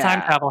 this is how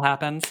time travel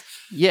happens.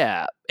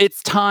 Yeah,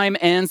 it's time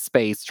and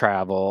space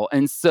travel,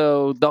 and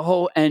so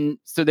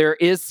there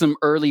is some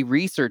early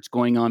research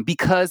going on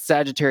because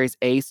Sagittarius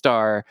A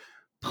star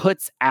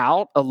puts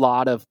out a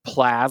lot of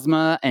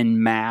plasma and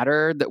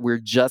matter that we're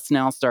just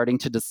now starting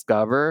to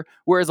discover.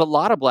 Whereas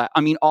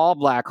all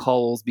black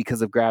holes,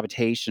 because of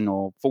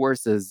gravitational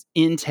forces,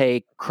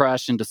 intake,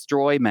 crush, and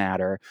destroy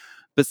matter.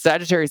 But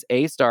Sagittarius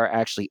A star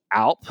actually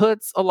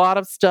outputs a lot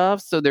of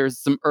stuff. So there's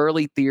some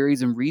early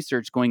theories and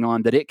research going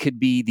on that it could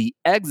be the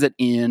exit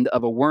end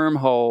of a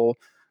wormhole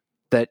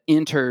that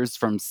enters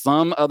from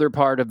some other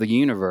part of the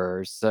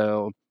universe.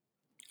 So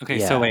okay,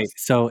 so wait.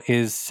 So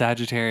is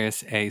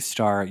Sagittarius A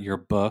star your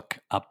book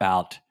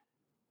about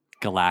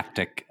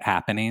galactic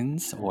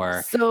happenings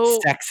or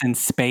sex in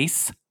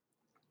space?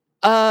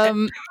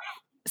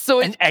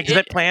 So an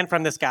exit plan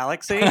from this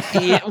galaxy?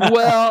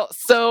 Well,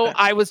 so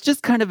I was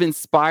just kind of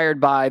inspired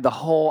by the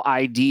whole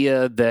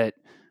idea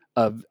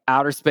of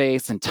outer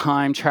space and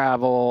time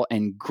travel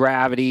and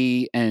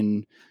gravity,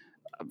 and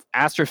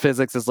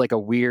astrophysics is like a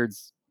weird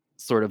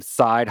sort of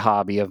side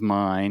hobby of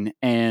mine.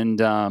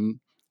 And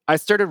I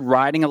started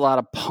writing a lot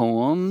of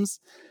poems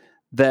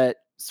that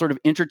sort of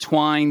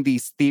intertwine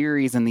these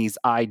theories and these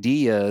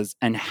ideas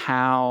and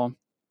how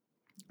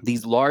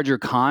these larger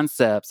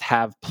concepts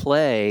have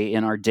play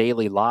in our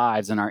daily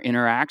lives and our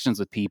interactions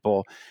with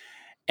people.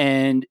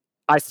 And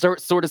I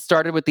sort of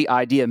started with the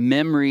idea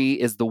memory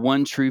is the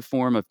one true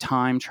form of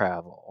time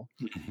travel.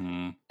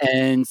 Mm-hmm.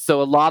 And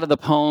so a lot of the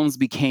poems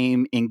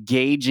became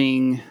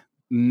engaging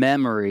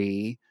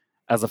memory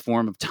as a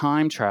form of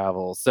time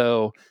travel.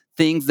 So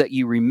things that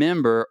you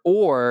remember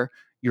or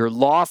your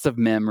loss of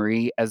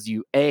memory as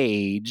you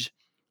age.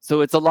 So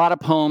it's a lot of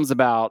poems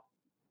about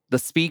the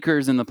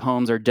speakers in the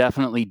poems are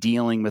definitely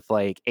dealing with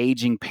like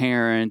aging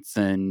parents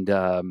and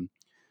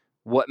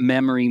what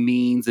memory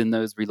means in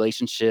those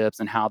relationships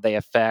and how they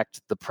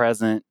affect the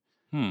present,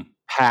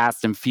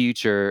 past, and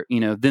future. You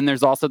know, then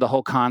there's also the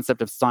whole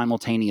concept of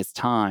simultaneous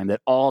time,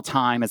 that all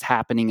time is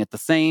happening at the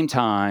same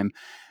time,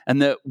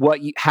 and that what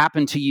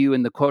happened to you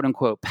in the quote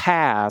unquote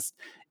past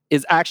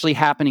is actually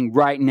happening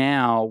right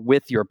now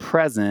with your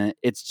present.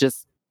 It's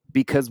just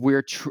because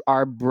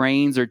our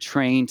brains are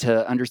trained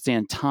to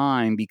understand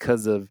time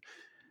because of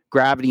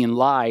gravity and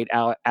light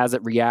as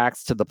it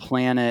reacts to the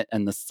planet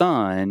and the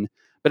sun.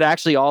 But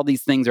actually all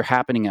these things are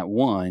happening at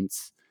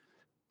once.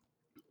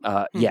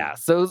 Yeah,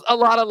 so a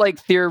lot of like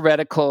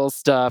theoretical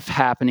stuff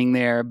happening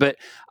there, but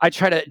I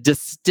try to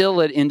distill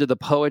it into the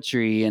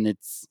poetry, and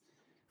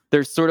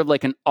there's sort of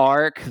like an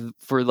arc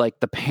for like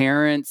the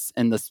parents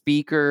and the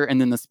speaker, and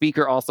then the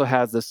speaker also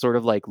has this sort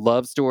of like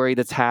love story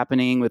that's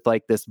happening with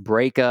like this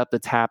breakup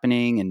that's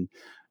happening, and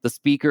the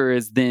speaker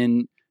is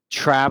then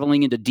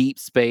traveling into deep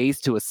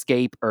space to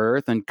escape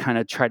Earth and kind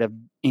of try to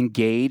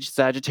engage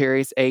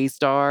Sagittarius A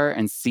star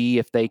and see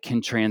if they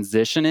can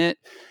transition it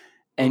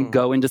and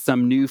go into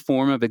some new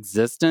form of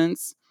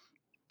existence.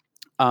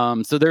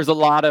 So there's a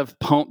lot of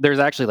there's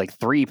actually like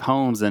 3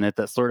 poems in it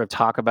that sort of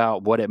talk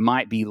about what it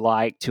might be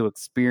like to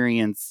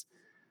experience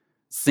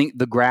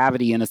the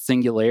gravity in a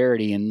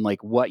singularity, and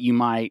like what you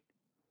might.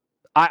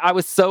 I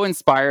was so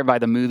inspired by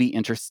the movie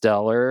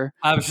Interstellar.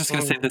 I was just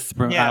going to say this.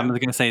 Yeah. I'm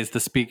going to say, is the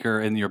speaker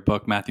in your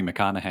book Matthew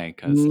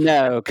McConaughey?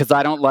 No, because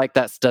I don't like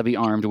that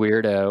stubby-armed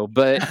weirdo.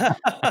 But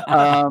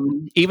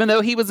even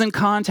though he was in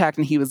Contact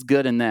and he was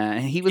good in that,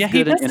 and he was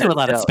good in do a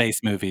lot of space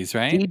movies,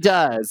 right? He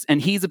does,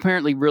 and he's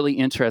apparently really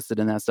interested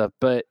in that stuff.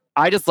 But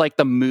I just like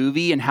the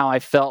movie and how I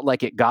felt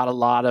like it got a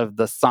lot of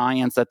the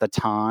science at the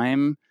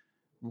time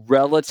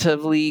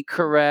relatively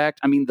correct.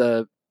 I mean,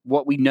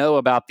 what we know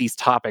about these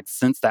topics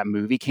since that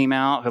movie came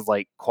out has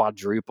like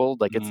quadrupled.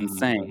 Like it's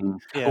insane.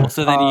 Yeah. Well,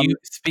 so then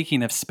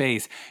speaking of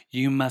space,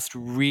 you must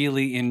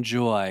really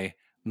enjoy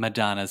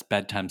Madonna's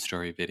bedtime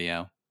story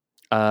video.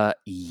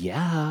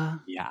 Yeah.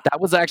 That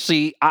was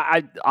actually,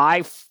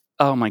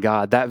 oh my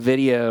God, that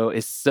video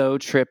is so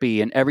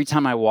trippy. And every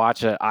time I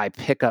watch it, I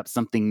pick up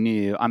something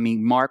new. I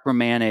mean, Mark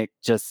Romanek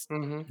just,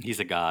 he's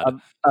a god,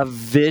 a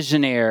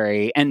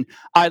visionary. And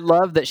I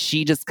love that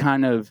she just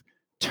kind of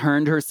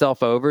turned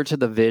herself over to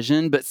the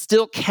vision, but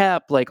still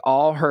kept like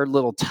all her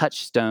little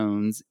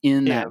touchstones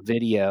in that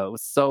video. It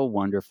was so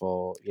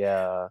wonderful.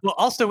 Yeah. Well,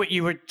 also what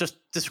you were just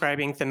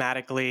describing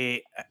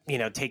thematically,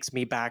 takes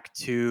me back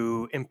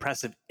to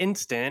Impressive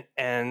Instant.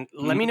 And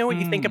let me know what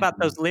you think about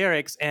those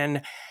lyrics.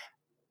 And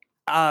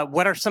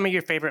what are some of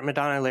your favorite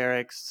Madonna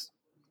lyrics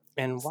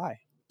and why?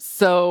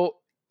 So,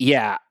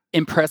 yeah.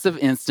 Impressive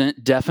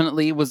Instant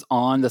definitely was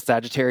on the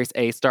Sagittarius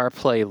A-Star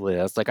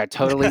playlist. Like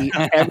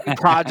every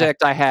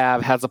project I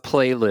have has a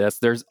playlist.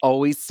 There's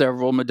always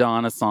several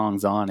Madonna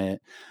songs on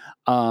it.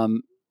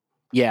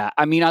 Yeah,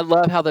 I mean, I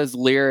love how those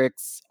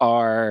lyrics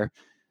are,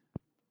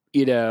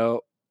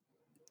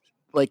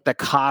 like the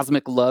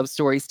cosmic love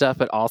story stuff,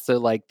 but also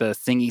like the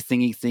singing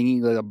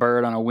like a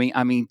bird on a wing.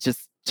 I mean,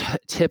 just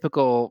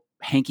typical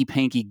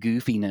hanky-panky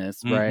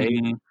goofiness,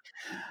 right?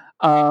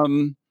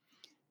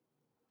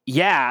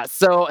 Yeah.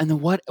 So, and then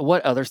what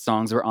other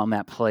songs were on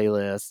that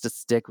playlist to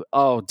stick with?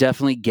 Oh,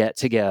 definitely Get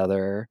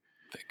Together.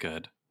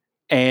 Good.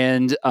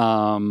 And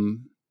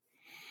oh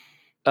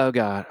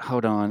God,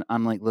 hold on.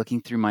 I'm like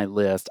looking through my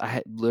list.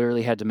 I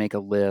literally had to make a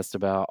list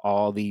about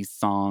all these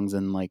songs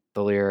and like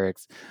the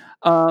lyrics.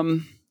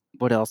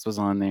 What else was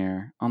on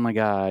there? Oh my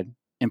God.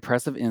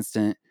 Impressive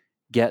Instant,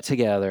 Get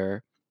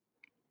Together.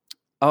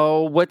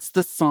 Oh, what's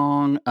the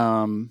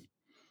song?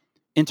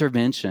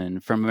 Intervention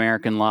from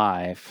American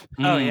Life.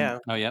 Oh yeah.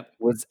 Oh yep.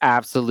 Was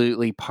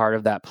absolutely part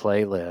of that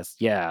playlist.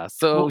 Yeah.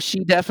 So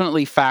she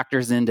definitely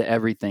factors into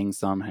everything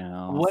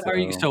somehow. What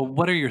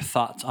are your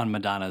thoughts on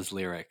Madonna's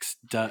lyrics?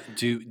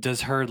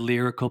 Does her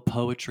lyrical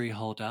poetry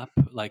hold up?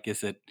 Like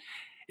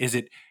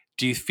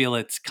do you feel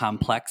it's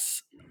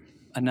complex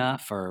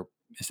enough, or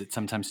is it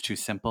sometimes too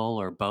simple,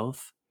 or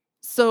both?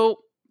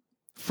 So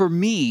for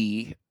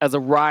me, as a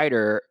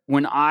writer,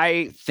 when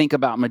I think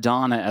about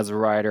Madonna as a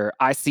writer,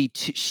 I see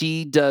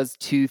she does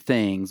two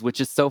things, which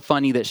is so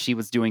funny that she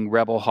was doing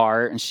Rebel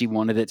Heart and she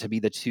wanted it to be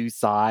the two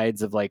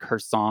sides of like her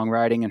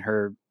songwriting and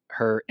her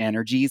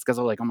energies, because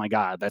I'm like, oh my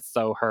God, that's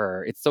so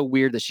her. It's so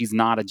weird that she's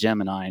not a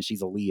Gemini and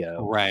she's a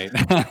Leo. Right.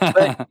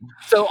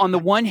 So on the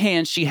one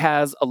hand, she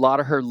has a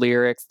lot of her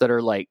lyrics that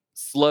are like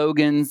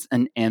slogans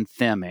and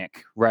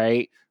anthemic,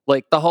 right?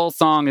 Like the whole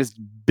song is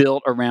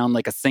built around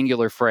like a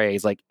singular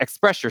phrase, like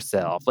express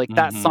yourself. Like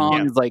that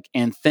song is like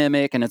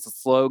anthemic and it's a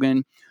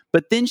slogan.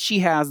 But then she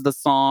has the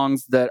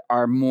songs that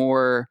are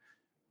more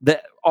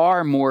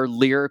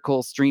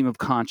lyrical stream of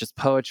conscious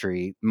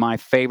poetry. My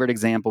favorite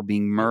example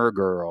being Mer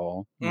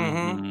Girl,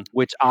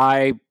 which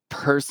I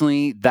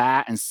personally,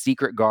 that and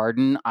Secret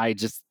Garden,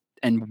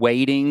 and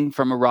Waiting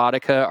from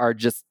Erotica are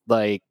just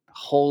like,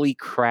 holy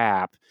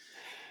crap.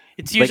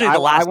 It's usually like,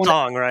 the last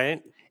song,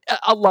 right?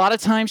 A lot of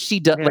times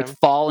she does like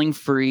Falling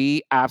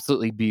Free,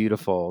 absolutely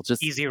beautiful.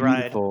 Just Easy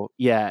beautiful.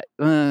 Ride.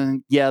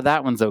 Yeah,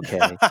 that one's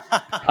okay.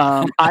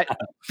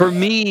 For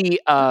me,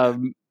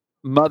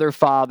 Mother,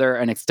 Father,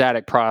 and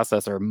Ecstatic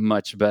Process are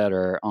much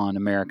better on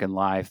American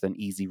Life than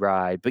Easy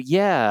Ride. But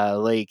yeah,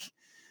 like,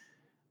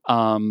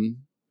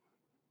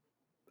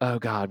 oh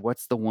God,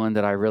 what's the one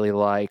that I really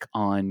like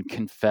on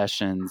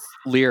Confessions,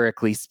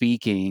 lyrically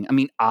speaking? I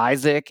mean,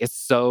 Isaac is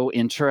so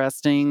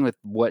interesting with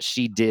what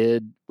she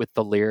did with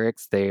the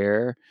lyrics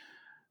there.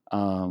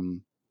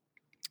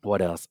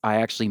 What else? I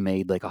actually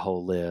made like a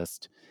whole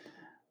list.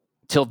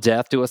 Till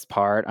Death Do Us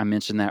Part, I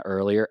mentioned that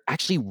earlier.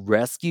 Actually,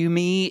 Rescue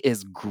Me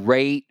is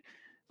great.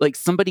 Like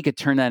somebody could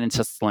turn that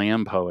into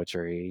slam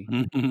poetry.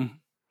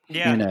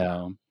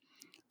 Yeah.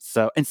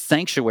 So, and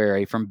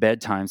Sanctuary from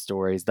Bedtime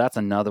Stories, that's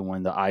another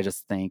one that I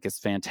just think is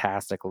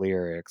fantastic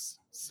lyrics.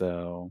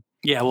 So,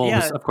 yeah, well,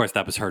 of course,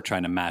 that was her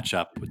trying to match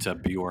up to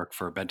Bjork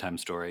for a Bedtime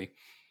Story.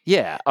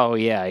 Yeah. Oh,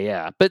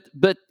 yeah.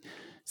 But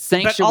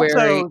Sanctuary.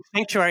 But also,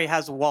 Sanctuary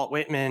has Walt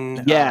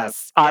Whitman.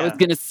 Yes, I was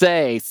going to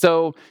say.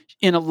 So,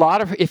 in a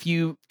lot of, if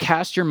you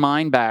cast your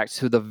mind back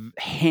to the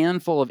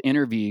handful of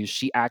interviews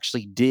she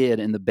actually did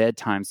in the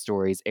Bedtime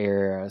Stories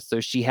era.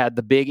 So, she had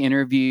the big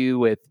interview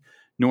with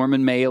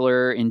Norman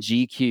Mailer in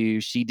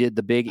GQ. She did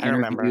the big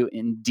interview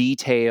in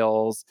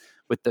Details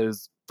with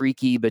those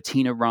freaky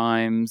Bettina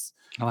Rhymes.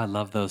 Oh, I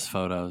love those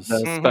photos.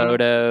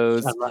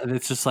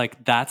 It's just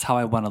like, that's how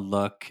I want to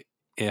look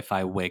if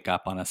I wake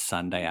up on a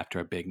Sunday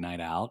after a big night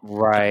out.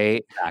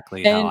 Right. That's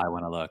exactly how I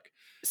want to look.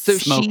 So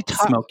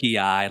smoky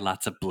eye,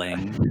 lots of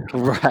bling.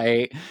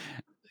 Right.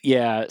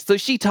 Yeah. So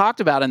she talked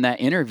about in that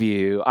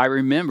interview, I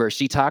remember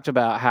she talked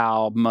about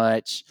how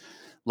much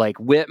like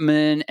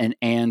Whitman and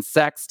Anne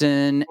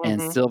Sexton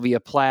and Sylvia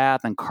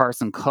Plath and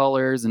Carson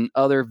Cullors and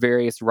other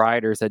various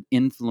writers had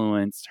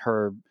influenced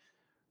her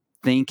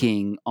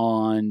thinking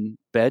on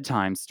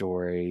Bedtime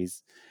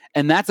Stories.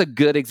 And that's a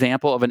good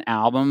example of an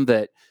album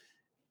that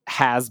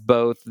has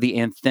both the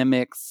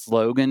anthemic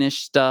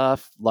sloganish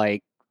stuff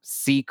like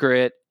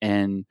Secret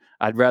and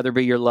I'd Rather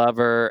Be Your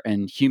Lover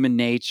and Human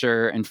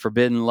Nature and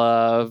Forbidden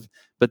Love,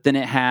 but then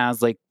it has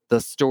like the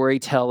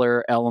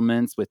storyteller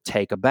elements with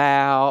Take a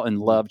Bow and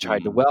Love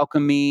Tried to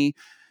Welcome Me.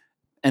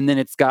 And then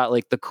it's got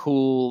like the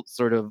cool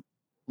sort of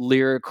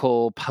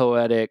lyrical,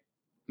 poetic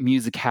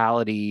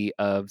musicality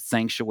of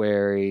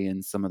Sanctuary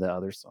and some of the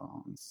other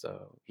songs.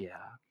 So yeah,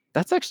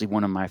 that's actually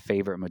one of my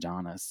favorite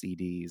Madonna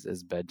CDs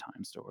is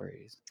Bedtime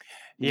Stories.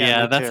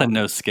 Yeah, that's a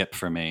no skip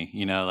for me.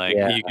 You know, like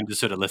you can just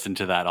sort of listen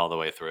to that all the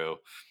way through.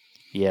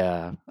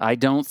 Yeah, I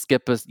don't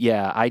skip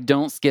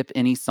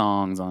any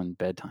songs on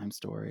Bedtime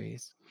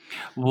Stories.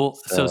 Well,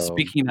 so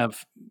speaking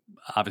of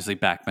obviously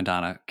back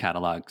Madonna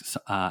catalog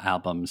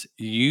albums,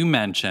 you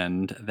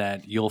mentioned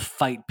that you'll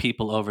fight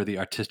people over the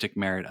artistic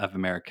merit of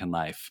American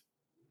Life.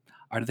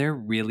 Are there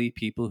really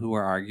people who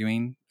are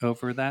arguing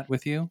over that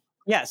with you?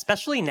 Yeah,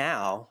 especially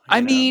now. I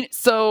mean,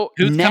 so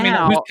who's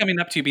now coming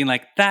up to you being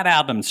like, that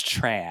album's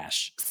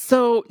trash?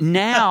 So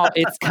now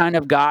it's kind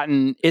of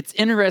it's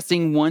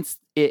interesting once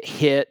it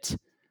hit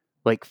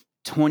like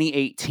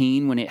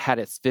 2018 when it had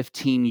its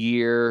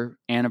 15-year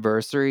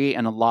anniversary,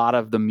 and a lot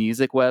of the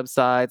music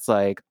websites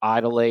like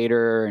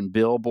Idolator and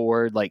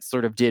Billboard like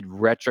sort of did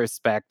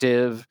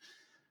retrospective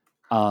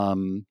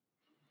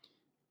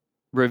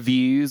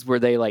reviews where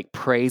they like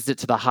praised it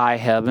to the high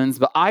heavens.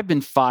 But I've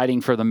been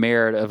fighting for the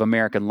merit of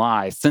American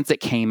Life since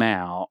it came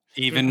out.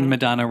 Even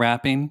Madonna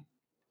rapping?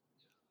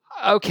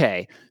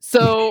 Okay,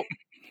 so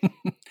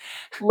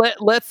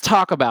let's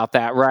talk about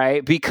that,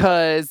 right?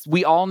 Because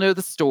we all know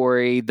the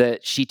story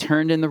that she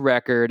turned in the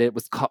record. It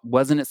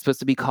wasn't it supposed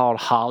to be called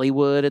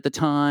Hollywood at the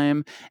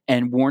time?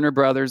 And Warner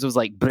Brothers was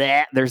like,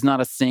 "Bleh, there's not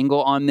a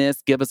single on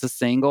this. Give us a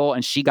single."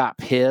 And she got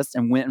pissed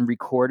and went and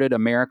recorded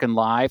American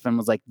Life and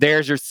was like,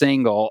 "There's your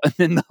single." And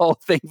then the whole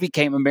thing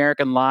became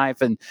American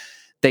Life, and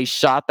they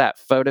shot that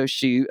photo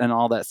shoot and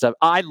all that stuff.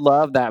 I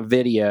love that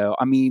video.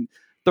 I mean,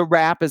 the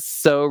rap is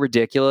so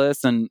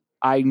ridiculous, and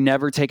I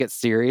never take it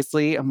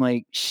seriously. I'm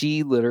like,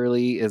 she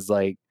literally is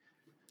like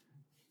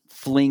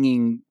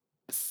flinging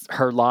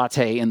her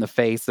latte in the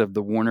face of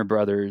the Warner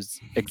Brothers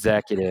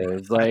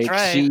executives. Like,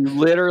 she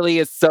literally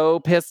is so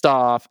pissed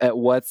off at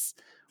what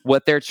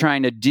they're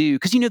trying to do.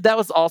 Because, that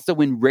was also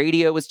when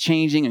radio was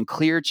changing and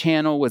Clear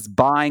Channel was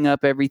buying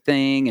up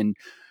everything. And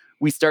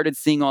we started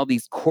seeing all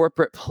these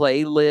corporate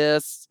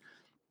playlists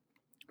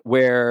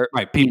where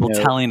people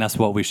telling us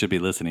what we should be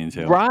listening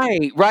to.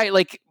 Right.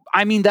 Like,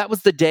 I mean, that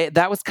was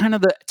kind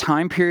of the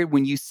time period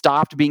when you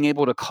stopped being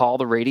able to call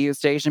the radio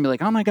station and be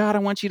like, "Oh my God, I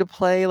want you to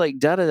play like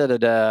da da da da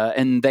da,"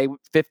 and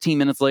 15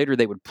 minutes later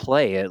they would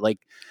play it. Like,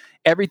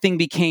 everything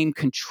became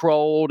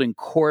controlled and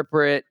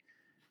corporate,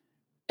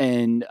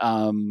 and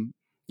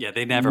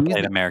they never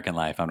played American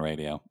Life on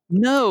radio.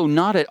 No,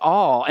 not at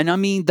all. And I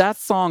mean, that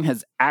song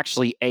has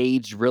actually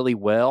aged really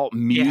well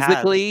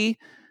musically.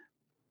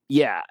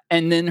 Yeah.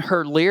 And then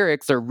her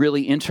lyrics are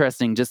really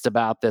interesting just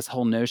about this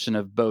whole notion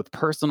of both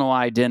personal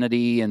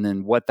identity and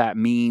then what that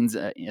means,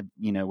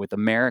 with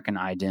American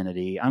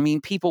identity. I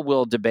mean, people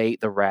will debate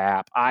the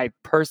rap. I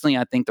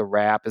think the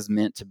rap is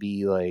meant to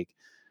be like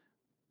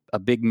a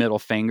big middle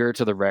finger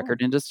to the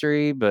record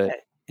industry, but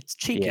it's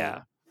cheeky.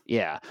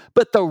 Yeah.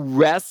 But the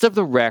rest of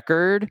the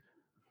record,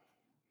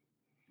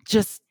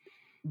 just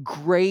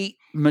great.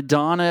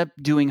 Madonna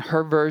doing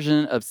her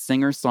version of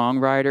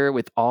singer-songwriter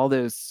with all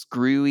those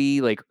screwy,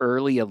 like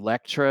early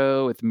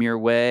electro with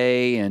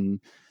Mirwais,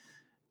 and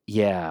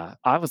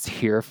I was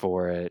here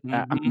for it.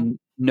 I mean,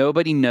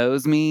 Nobody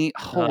Knows Me.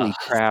 Holy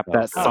crap,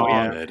 that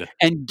song! Good.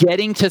 And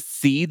getting to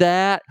see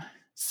that,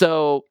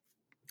 so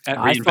at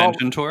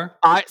Reinvention Tour.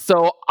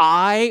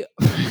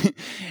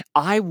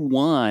 I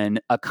won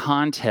a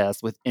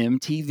contest with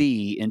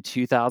MTV in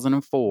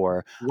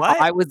 2004.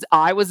 What?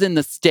 I was in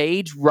the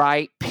stage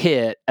right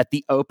pit at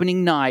the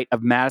opening night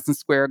of Madison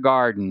Square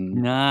Garden.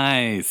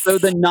 Nice. So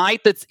the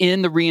night that's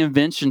in the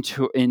Reinvention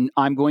Tour, and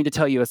I'm going to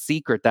tell you a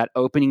secret, that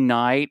opening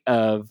night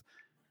of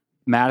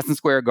Madison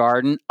Square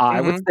Garden,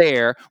 I was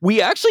there.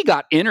 We actually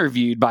got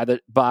interviewed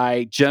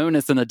by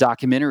Jonas and the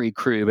documentary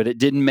crew, but it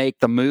didn't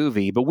make the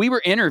movie. But we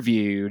were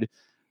interviewed.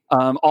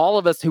 All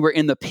of us who were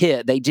in the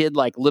pit, they did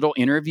like little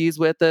interviews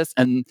with us,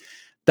 and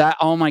that,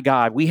 oh my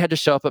God, we had to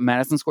show up at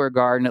Madison Square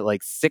Garden at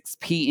like 6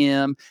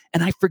 p.m.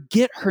 And I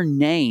forget her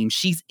name.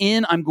 She's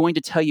in I'm Going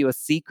to Tell You a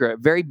Secret,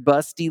 very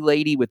busty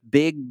lady with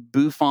big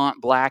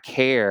bouffant black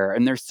hair.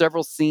 And there's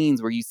several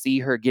scenes where you see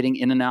her getting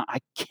in and out. I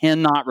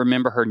cannot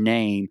remember her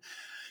name.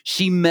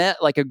 She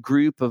met like a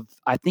group of,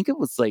 I think it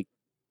was like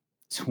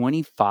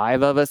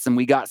 25 of us, and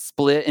we got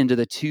split into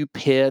the two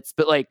pits.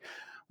 But like,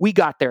 we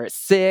got there at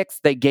 6.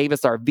 They gave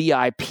us our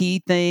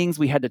VIP things.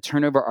 We had to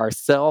turn over our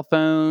cell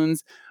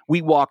phones.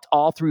 We walked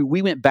all through.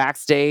 We went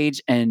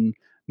backstage and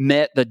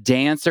met the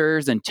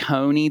dancers and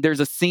Tony.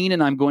 There's a scene,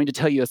 and I'm Going to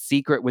Tell You a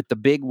Secret, with the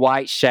big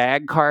white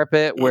shag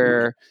carpet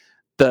where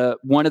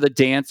one of the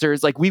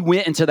dancers, like, we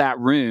went into that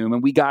room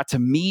and we got to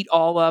meet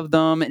all of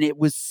them, and it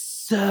was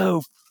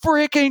so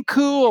freaking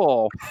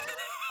cool.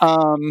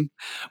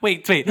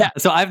 Wait. Yeah.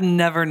 So I've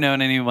never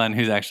known anyone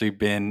who's actually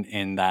been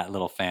in that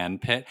little fan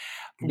pit.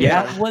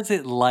 Yeah. What was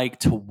it like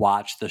to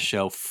watch the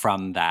show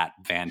from that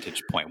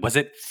vantage point? Was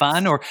it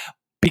fun, or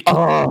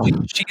because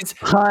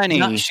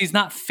she's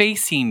not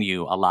facing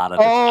you a lot of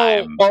the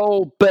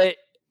time?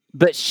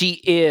 But she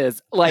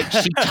is. Like,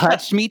 she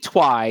touched me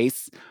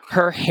twice.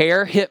 Her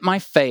hair hit my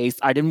face.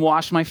 I didn't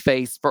wash my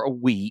face for a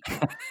week.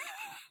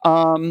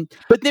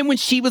 But then when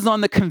she was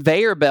on the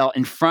conveyor belt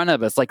in front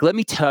of us, like, let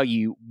me tell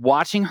you,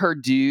 watching her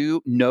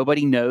do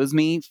Nobody Knows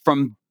Me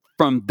from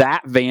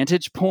that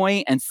vantage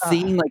point and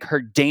seeing like her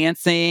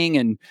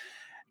dancing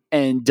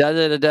and da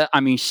da da da.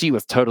 I mean, she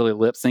was totally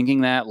lip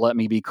syncing that. Let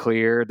me be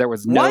clear. There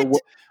was no.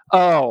 What?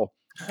 Oh.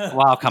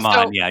 Wow, come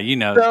on. Yeah, you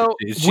know,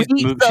 she's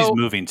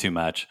moving too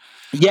much.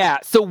 Yeah,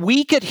 so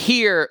we could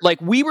hear,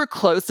 like, we were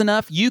close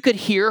enough. You could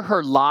hear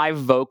her live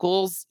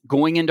vocals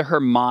going into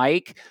her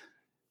mic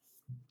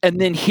and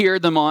then hear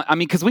them on. I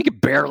mean, because we could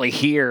barely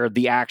hear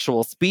the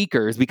actual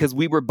speakers because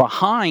we were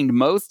behind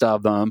most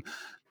of them.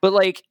 But,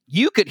 like,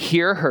 you could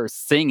hear her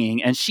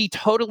singing, and she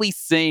totally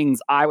sings,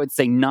 I would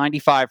say,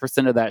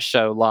 95% of that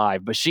show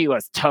live, but she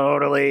was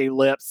totally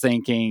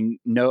lip-syncing.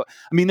 No,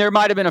 I mean, there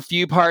might have been a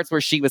few parts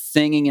where she was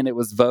singing and it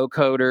was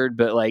vocodered,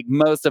 but, like,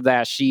 most of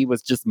that, she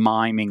was just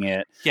miming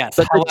it. Yes,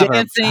 but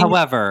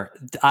however,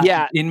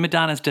 in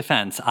Madonna's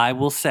defense, I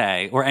will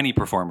say, or any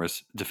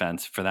performer's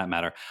defense for that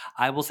matter,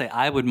 I will say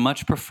I would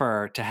much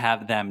prefer to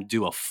have them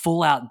do a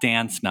full-out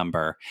dance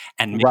number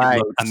and make it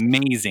look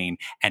amazing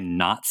and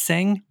not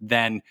sing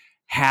than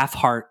half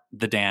heart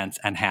the dance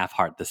and half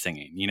heart the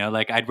singing. You know,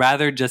 like, I'd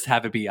rather just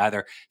have it be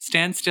either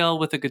stand still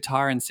with a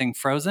guitar and sing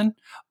Frozen,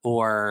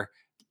 or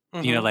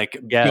you know, like,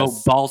 go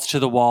balls to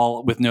the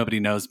wall with Nobody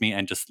Knows Me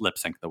and just lip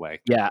sync the way.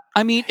 Yeah,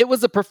 I mean, it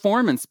was a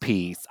performance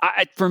piece.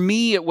 For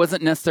me, it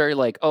wasn't necessarily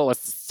like, oh, a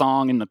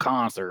song in the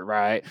concert,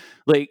 right?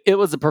 Like, it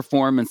was a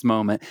performance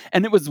moment,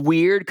 and it was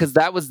weird because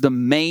that was the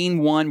main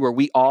one where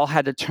we all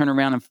had to turn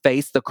around and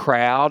face the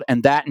crowd.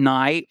 And that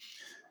night,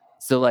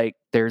 so, like,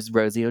 there's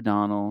Rosie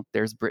O'Donnell,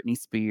 there's Britney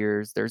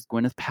Spears, there's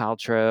Gwyneth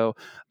Paltrow.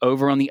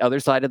 Over on the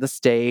other side of the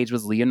stage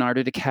was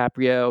Leonardo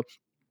DiCaprio.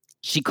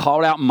 She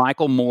called out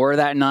Michael Moore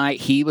that night.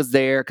 He was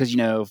there because, you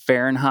know,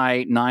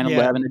 Fahrenheit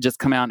 9/11 had just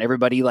come out and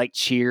everybody, like,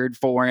 cheered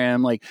for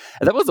him. Like,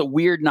 that was a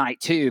weird night,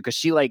 too, because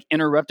she, like,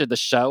 interrupted the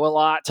show a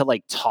lot to,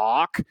 like,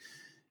 talk.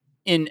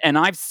 And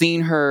I've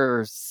seen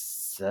her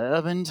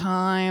 7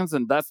 times,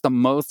 and that's the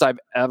most I've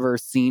ever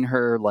seen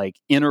her, like,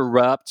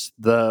 interrupt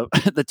the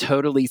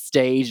totally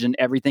staged and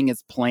everything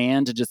is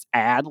planned to just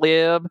ad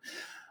lib,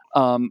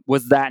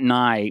 was that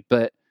night.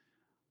 But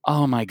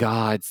oh my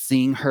God,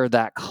 seeing her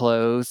that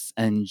close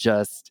and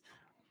just,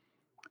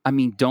 I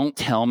mean, Don't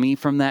Tell Me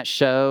from that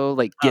show,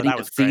 like, getting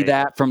to see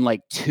that from,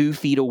 like, 2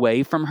 feet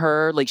away from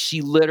her. Like,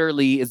 she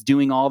literally is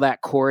doing all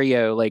that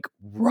choreo, like,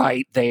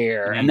 right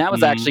there. Mm-hmm. And that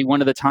was actually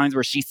one of the times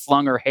where she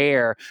slung her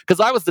hair,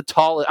 because I was the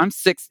tallest. I'm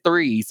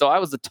 6'3", so I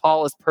was the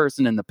tallest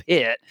person in the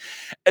pit.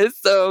 And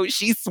so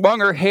she swung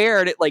her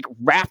hair and it, like,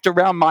 wrapped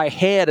around my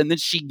head, and then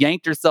she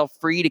yanked herself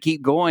free to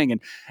keep going.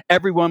 And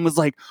everyone was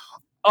like,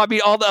 I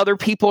mean, all the other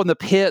people in the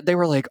pit, they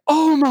were like,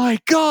 oh my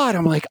God.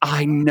 I'm like,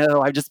 I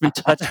know, I've just been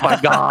touched by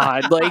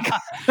God. Like,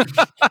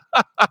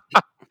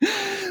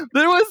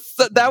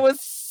 that was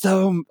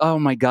so, oh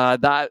my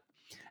God.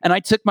 And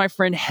I took my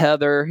friend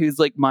Heather, who's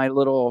like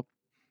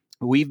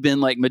we've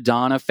been like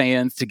Madonna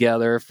fans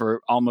together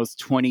for almost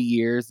 20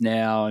 years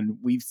now. And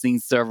we've seen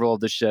several of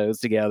the shows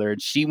together. And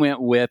she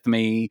went with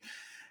me.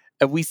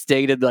 And we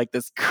stayed at, like,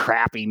 this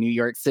crappy New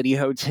York City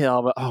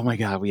hotel, but oh my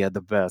God, we had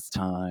the best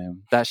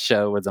time. That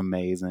show was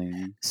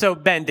amazing. So,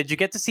 Ben, did you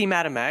get to see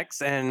Madam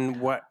X, and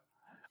what?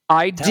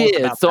 I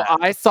did. So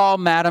I saw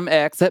Madam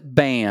X at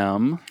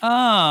BAM.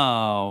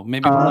 Oh,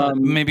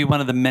 maybe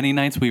one of the many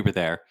nights we were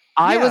there.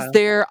 I was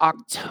there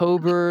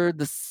October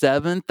the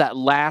 7th, that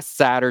last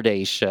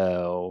Saturday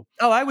show.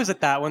 Oh, I was at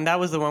that one. That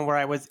was the one where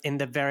I was in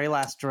the very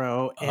last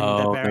row in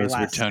the very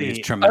last Tony's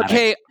seat. Traumatic.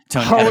 Okay,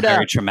 Tony hold had a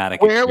very up.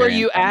 traumatic Where were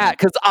you at?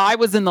 Because I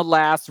was in the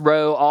last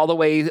row all the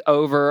way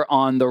over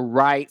on the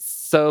right.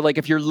 So, like,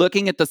 if you're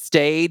looking at the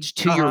stage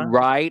to your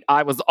right,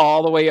 I was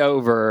all the way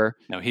over.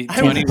 No,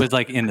 Tony was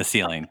like in the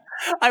ceiling.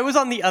 I was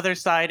on the other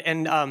side,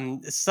 and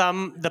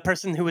the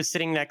person who was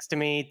sitting next to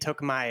me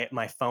took my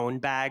phone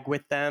bag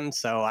with them,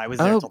 so I was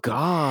there.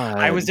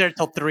 I was there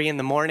till 3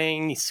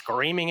 a.m,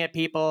 screaming at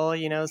people,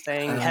 you know,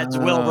 saying heads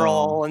will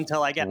roll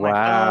until I get my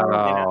phone.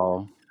 You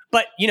know?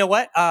 But you know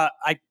what?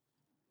 I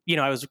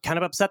was kind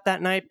of upset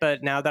that night,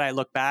 but now that I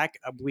look back,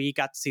 we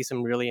got to see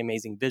some really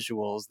amazing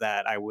visuals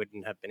that I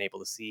wouldn't have been able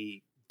to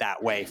see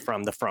that way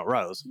from the front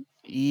rows.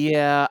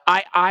 Yeah,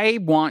 I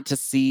want to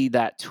see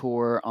that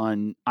tour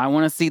I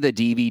want to see the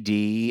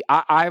DVD.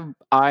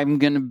 I'm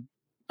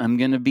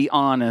gonna be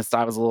honest.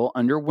 I was a little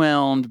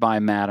underwhelmed by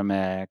Madam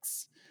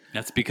X.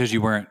 That's because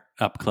you weren't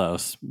up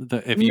close.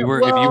 If you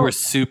were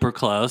super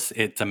close,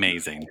 it's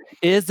amazing.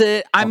 Is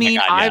it? I mean,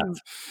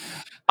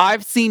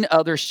 I've seen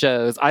other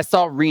shows. I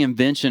saw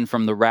Reinvention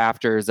from the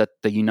rafters at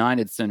the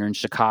United Center in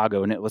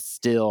Chicago, and it was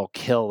still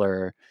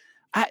killer.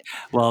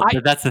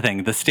 But that's the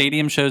thing. The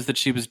stadium shows that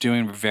she was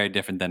doing were very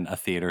different than a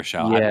theater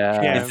show.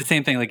 Yeah. It's the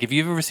same thing. Like, if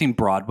you've ever seen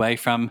Broadway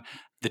from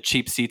the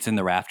cheap seats in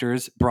the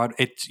rafters,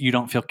 you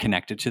don't feel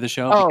connected to the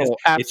show. Oh,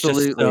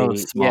 absolutely.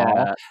 It's just so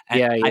small.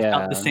 Yeah. I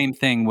felt the same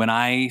thing when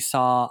I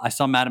saw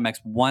Madam X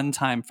one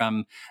time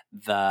from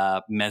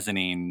the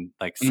mezzanine,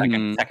 like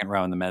second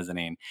row in the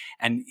mezzanine.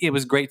 And it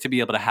was great to be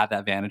able to have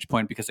that vantage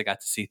point because I got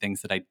to see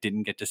things that I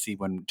didn't get to see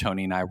when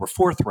Tony and I were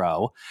fourth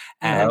row.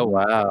 And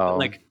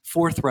like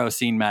fourth row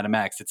seeing Madame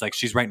X, it's like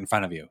she's right in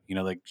front of you. You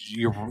know, like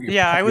you're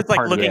I was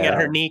like looking at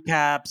her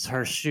kneecaps,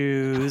 her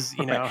shoes,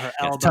 you know, her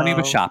elbow. Tony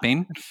was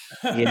shopping.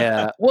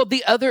 Yeah. Well,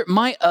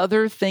 my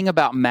other thing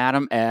about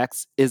Madame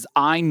X is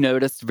I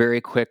noticed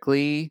very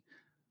quickly,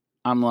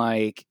 I'm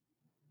like,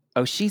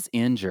 oh, she's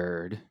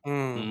injured.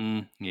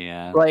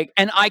 Yeah. Like,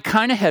 and I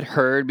kind of had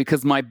heard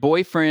because my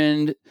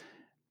boyfriend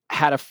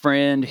had a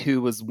friend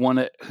who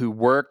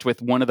worked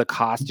with one of the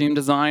costume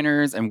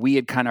designers, and we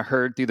had kind of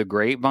heard through the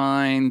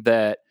grapevine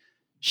that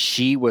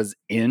she was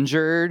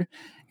injured.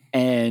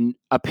 And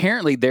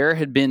apparently there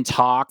had been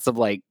talks of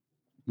like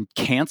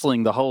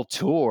canceling the whole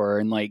tour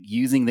and like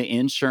using the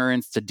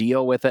insurance to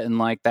deal with it and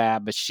like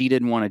that, but she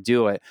didn't want to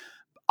do it.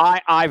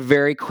 I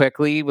very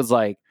quickly was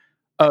like,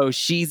 oh,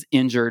 she's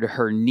injured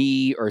her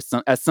knee or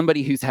as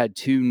somebody who's had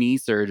 2 knee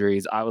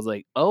surgeries, I was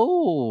like,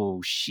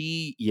 oh,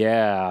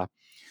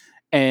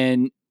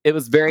 and it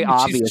was very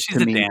obvious she's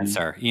to a me.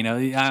 dancer, you know.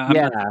 I'm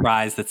not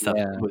surprised that stuff.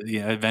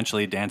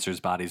 Eventually, dancers'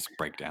 bodies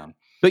break down.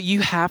 But you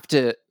have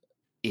to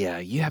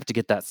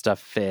get that stuff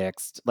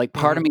fixed. Like,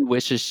 part of me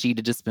wishes she'd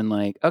have just been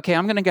like, okay,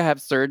 I'm going to go have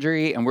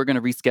surgery and we're going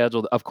to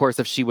reschedule. Of course,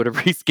 if she would have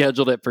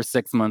rescheduled it for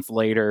 6 months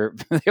later,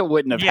 it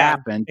wouldn't have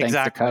happened thanks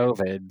to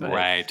COVID. But,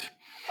 right.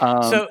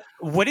 So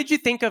what did you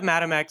think of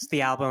Madame X,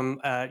 the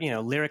album,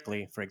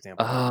 lyrically, for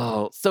example?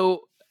 Oh,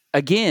 so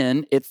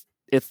again, it's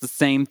the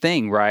same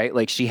thing, right?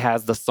 Like, she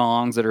has the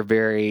songs that are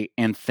very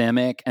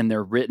anthemic and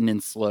they're written in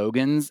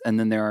slogans. And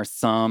then there are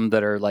some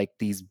that are like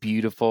these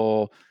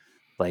beautiful,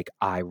 like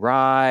I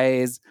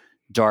Rise,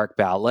 Dark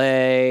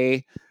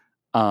Ballet.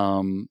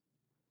 I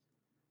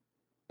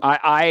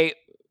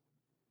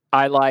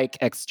like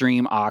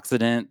Extreme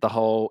Occident, the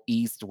whole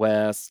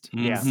East-West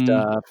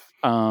stuff.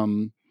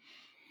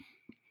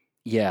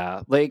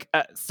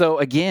 So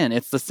again,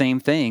 it's the same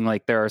thing.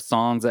 Like, there are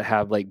songs that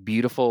have like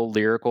beautiful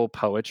lyrical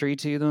poetry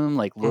to them,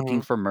 like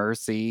Looking for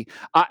Mercy.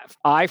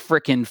 I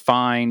freaking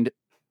find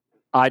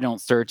I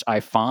Don't Search, I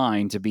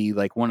Find to be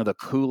like one of the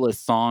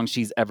coolest songs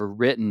she's ever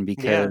written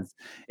because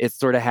it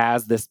sort of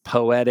has this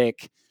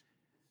poetic,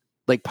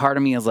 like, part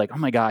of me is like, oh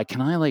my God,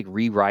 can I like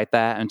rewrite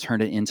that and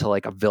turn it into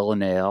like a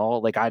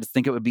villanelle? Like, I just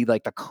think it would be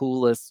like the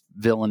coolest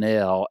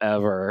villanelle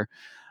ever.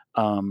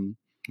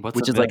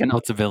 What's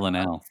a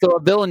villanelle? So a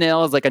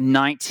villanelle is like a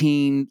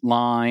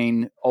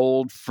 19-line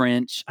old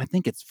French, I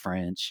think it's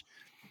French,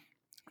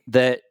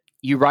 that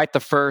you write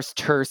the first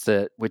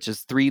tercet, which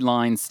is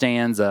 3-line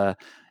stanza,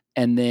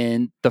 and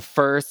then the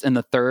first and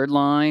the third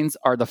lines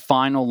are the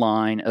final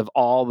line of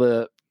all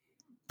the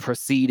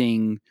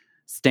preceding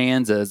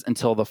stanzas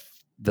until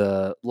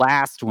the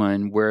last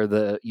one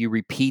where you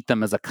repeat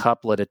them as a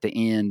couplet at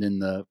the end and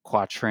the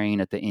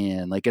quatrain at the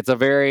end. Like, it's a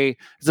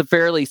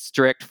fairly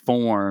strict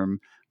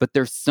form, but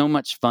they're so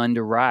much fun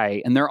to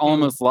write, and they're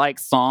almost like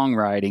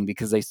songwriting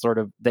because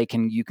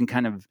you can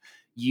kind of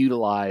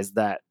utilize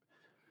that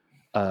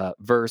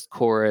verse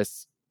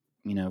chorus,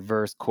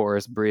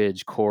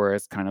 bridge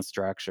chorus kind of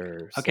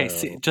structure. Okay,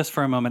 see, just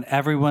for a moment,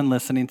 everyone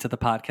listening to the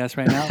podcast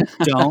right now,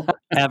 don't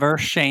ever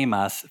shame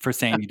us for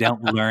saying you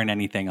don't learn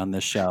anything on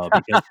this show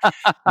because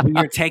we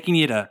are taking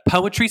you to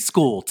poetry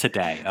school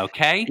today.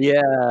 Okay?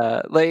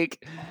 Yeah,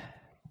 like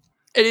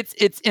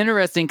it's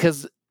interesting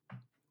because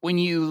when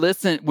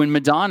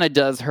Madonna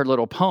does her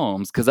little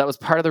poems, because that was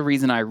part of the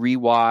reason I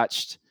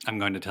rewatched I'm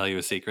Going to Tell You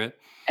a Secret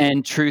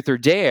and Truth or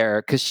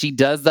Dare, because she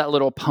does that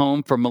little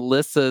poem for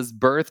Melissa's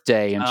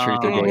birthday in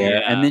Truth or Dare. Yeah.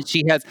 And then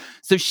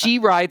she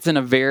writes in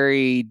a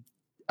very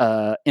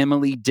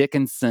Emily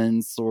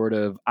Dickinson sort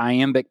of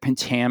iambic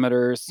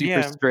pentameter,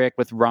 super strict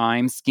with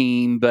rhyme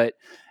scheme,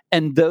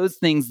 and those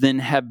things then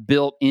have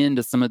built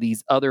into some of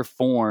these other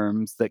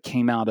forms that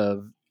came out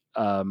of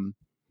a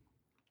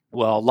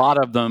lot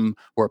of them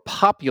were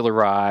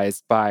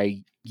popularized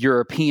by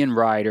European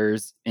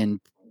writers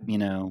in,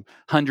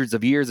 hundreds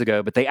of years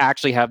ago, but they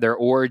actually have their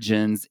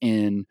origins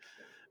in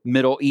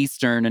Middle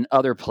Eastern and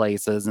other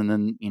places. And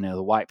then,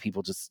 the white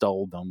people just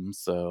stole them.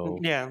 So,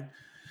 yeah.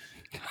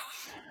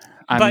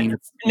 But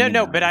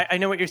I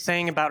know what you're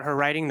saying about her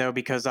writing, though,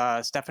 because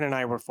Stefan and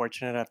I were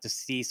fortunate enough to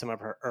see some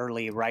of her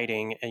early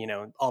writing,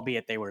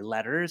 albeit they were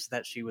letters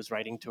that she was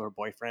writing to her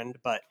boyfriend.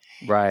 But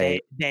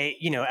they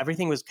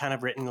everything was kind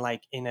of written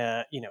like in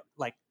a,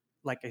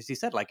 like as you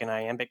said, like an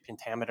iambic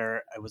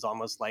pentameter. It was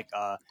almost like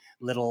a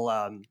little,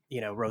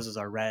 roses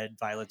are red,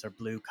 violets are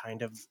blue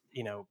kind of,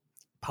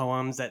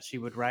 poems that she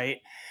would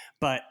write.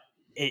 But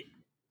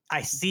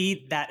I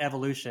see that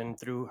evolution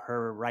through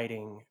her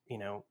writing,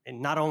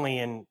 and not only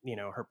in,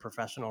 her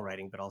professional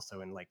writing, but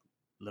also in like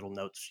little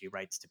notes she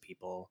writes to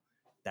people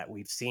that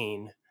we've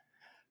seen.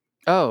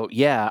 Oh,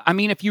 yeah. I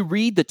mean, if you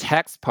read the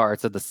text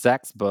parts of the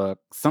sex book,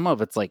 some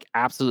of it's like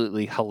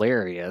absolutely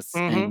hilarious.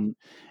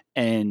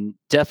 And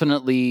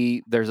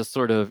definitely there's a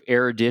sort of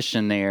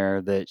erudition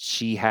there that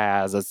she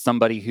has as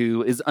somebody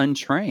who is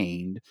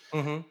untrained.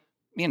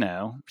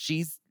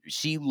 She's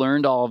she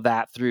learned all of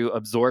that through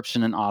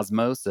absorption and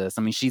osmosis.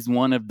 I mean, she's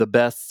one of the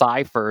best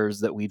ciphers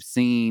that we've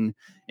seen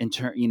in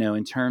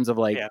terms of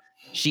like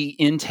she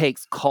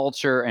intakes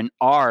culture and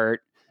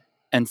art,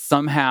 and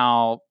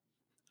somehow,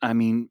 I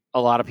mean,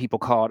 a lot of people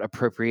call it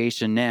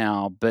appropriation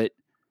now, but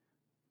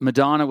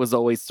Madonna was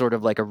always sort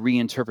of like a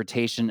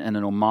reinterpretation and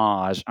an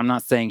homage. I'm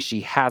not saying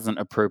she hasn't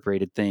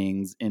appropriated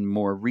things in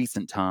more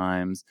recent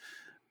times,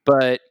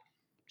 but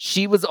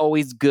she was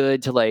always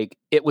good to like,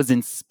 it was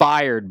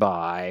inspired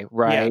by,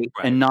 right?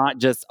 And not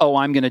just, oh,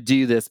 I'm going to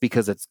do this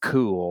because it's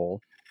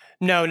cool.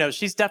 No,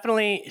 she's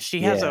definitely,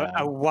 she has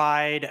a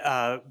wide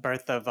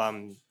berth of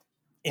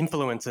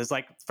influences.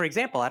 Like, for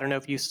example, I don't know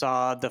if you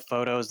saw the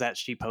photos that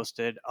she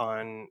posted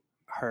on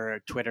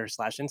her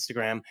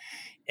Twitter/Instagram,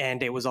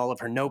 and it was all of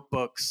her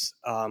notebooks,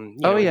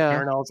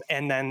 journals,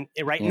 and then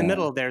right in the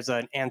middle there's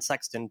an Anne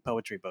Sexton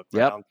poetry book.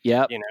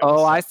 Yep.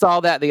 I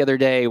saw that the other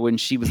day when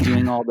she was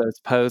doing all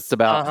those posts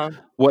about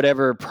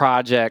whatever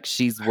project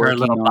she's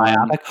working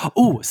on.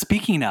 Oh,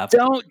 speaking of,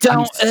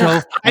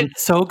 I'm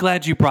so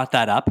glad you brought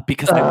that up,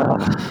 because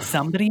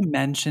somebody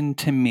mentioned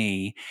to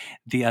me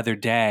the other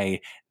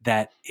day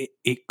that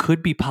it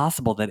could be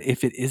possible that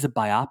if it is a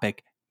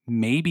biopic,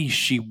 maybe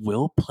she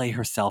will play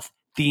herself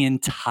the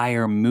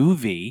entire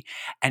movie,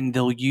 and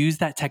they'll use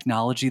that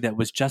technology that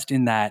was just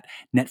in that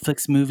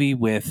Netflix movie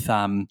with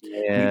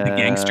the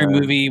gangster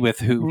movie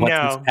with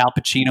Al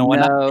Pacino.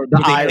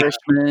 The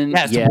Irishman.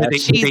 Yes,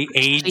 they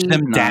aged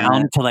them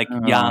down to like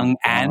young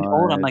and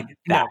old. I'm like,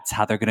 that's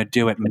how they're going to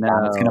do it.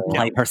 Madonna's going to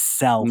play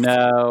herself.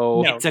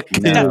 It's a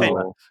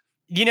coup.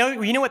 You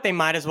know what they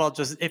might as well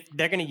just, if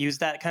they're going to use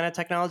that kind of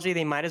technology,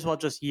 they might as well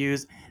just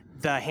use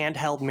the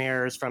handheld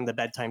mirrors from the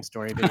Bedtime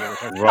Story video.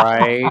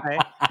 Right.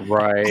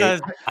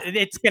 Because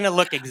it's going to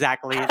look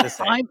exactly the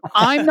same.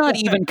 I'm not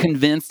even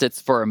convinced it's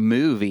for a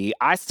movie.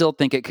 I still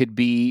think it could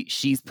be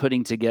she's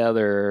putting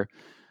together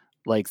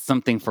like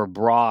something for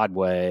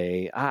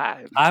Broadway.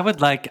 I would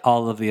like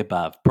all of the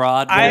above.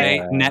 Broadway,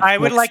 Netflix, I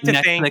would like to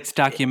Netflix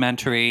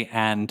documentary,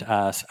 and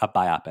a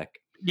biopic.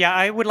 Yeah,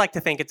 I would like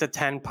to think it's a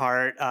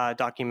 10-part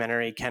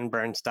documentary, Ken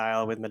Burns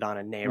style, with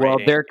Madonna narrating. Well,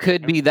 there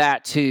could be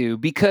that too,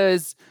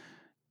 because,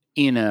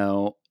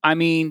 I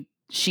mean,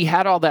 she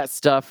had all that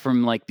stuff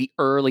from like the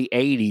early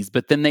 80s,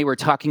 but then they were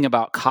talking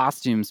about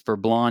costumes for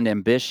Blonde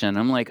Ambition.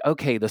 I'm like,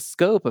 okay, the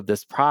scope of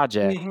this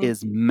project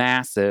is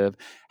massive.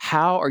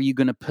 How are you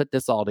going to put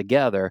this all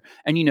together?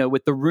 And,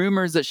 with the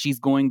rumors that she's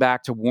going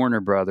back to Warner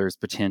Brothers,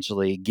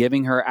 potentially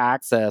giving her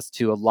access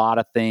to a lot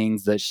of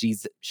things that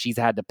she's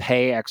had to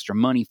pay extra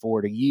money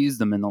for to use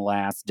them in the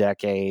last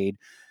decade,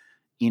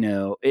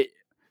 the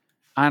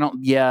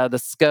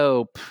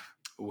scope.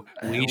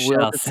 We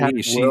shall see.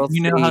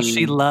 How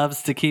she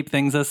loves to keep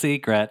things a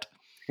secret.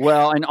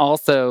 Well, and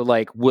also,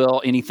 like,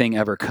 will anything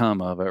ever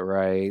come of it,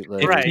 right?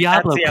 Like,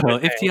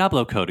 if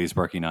Diablo Cody's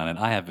working on it,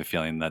 I have a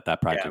feeling that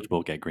project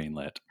will get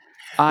greenlit.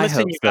 I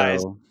Listen, hope you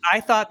guys, so. I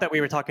thought that we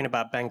were talking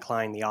about Ben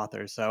Klein, the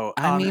author. So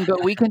I mean,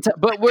 but we can.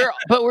 But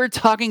we're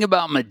talking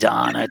about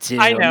Madonna too.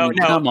 I know.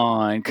 Come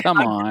on.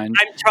 I'm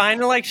trying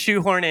to like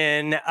shoehorn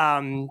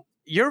in.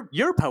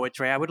 Your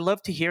poetry. I would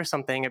love to hear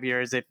something of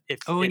yours. If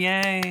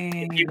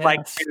you'd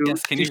like to.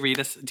 Yes. Can you read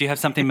us? Do you have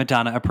something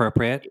Madonna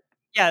appropriate?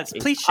 Yes,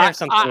 please share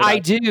something. I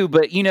do,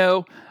 but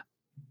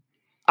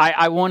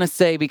I want to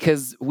say,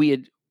 because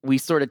we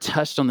sort of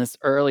touched on this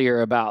earlier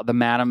about the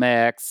Madam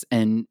X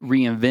and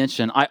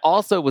Reinvention. I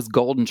also was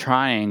Golden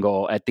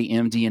Triangle at the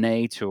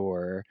MDNA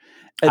tour.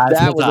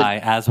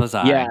 As was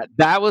I. Yeah,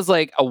 that was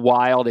like a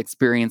wild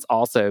experience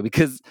also,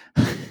 because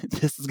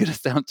this is going to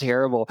sound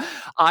terrible.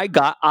 I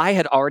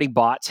had already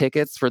bought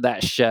tickets for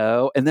that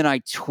show, and then I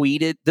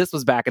tweeted. This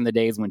was back in the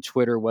days when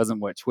Twitter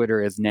wasn't what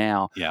Twitter is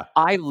now. Yeah.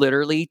 I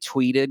literally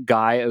tweeted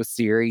Guy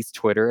Oseari's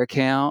Twitter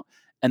account,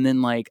 and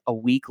then like a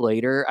week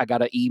later, I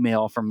got an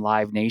email from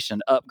Live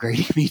Nation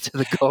upgrading me to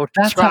the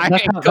Golden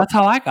Triangle. That's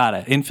how I got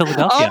it in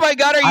Philadelphia. Oh my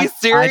God, are you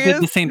serious? I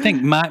did the same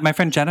thing. My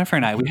friend Jennifer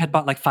and I, we had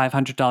bought like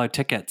 $500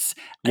 tickets.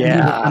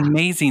 Yeah.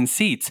 Amazing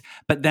seats.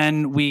 But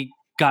then we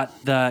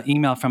got the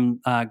email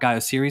from Guy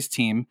Oseari's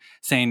team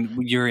saying,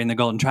 you're in the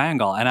Golden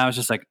Triangle. And I was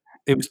just like,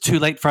 it was too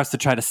late for us to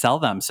try to sell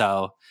them.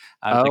 So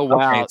I was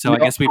wow. Okay. So I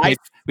guess we paid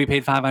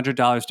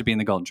 $500 to be in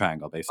the Golden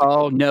Triangle, basically.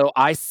 Oh no,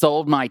 I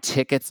sold my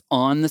tickets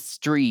on the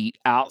street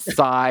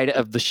outside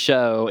of the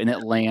show in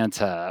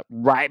Atlanta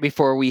right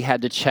before we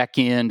had to check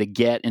in to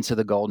get into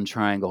the Golden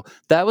Triangle.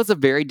 That was a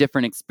very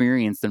different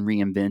experience than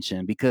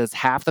Reinvention, because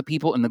half the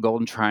people in the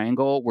Golden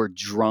Triangle were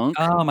drunk.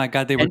 Oh my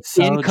God, they were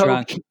so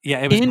drunk.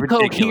 Yeah, it was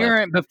incoherent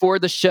ridiculous. Before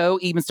the show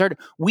even started.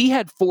 We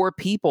had 4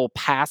 people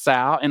pass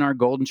out in our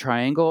Golden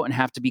Triangle and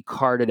have to be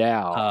carted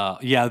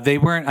out. Yeah, they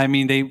weren't. I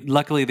mean,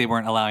 luckily they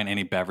weren't allowing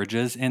any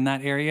beverages in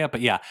that area.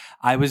 But yeah,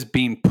 I was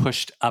being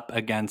pushed up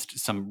against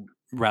some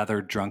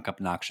rather drunk,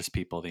 obnoxious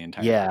people the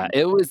entire time.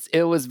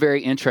 It was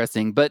very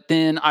interesting. But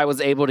then I was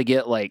able to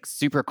get like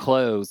super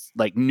close,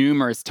 like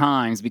numerous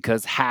times,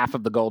 because half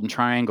of the Golden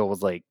Triangle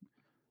was like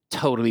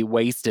totally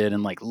wasted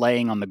and like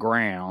laying on the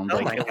ground. Oh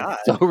like, my God.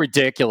 So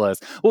ridiculous.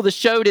 Well, the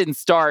show didn't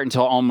start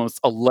until almost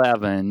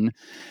 11.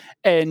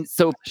 And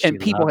so, and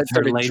people had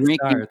started drinking.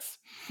 Starts.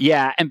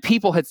 Yeah, and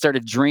people had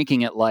started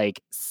drinking at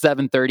like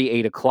 7:30,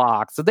 8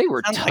 o'clock. So they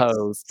were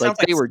toast. Like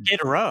they were Skid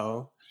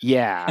Row.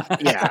 Yeah.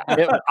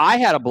 I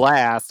had a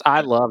blast.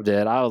 I loved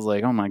it. I was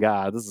like, oh my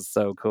God, this is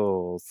so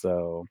cool.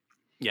 So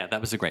yeah,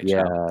 that was a great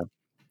show.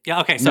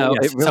 Yeah. Okay. So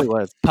it really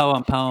was.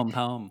 Poem.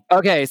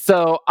 Okay.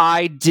 So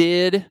I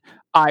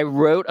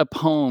wrote a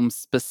poem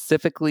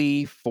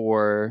specifically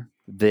for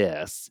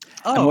this.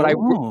 Oh, and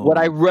what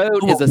I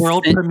wrote is a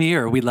world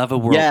premiere. We love a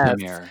world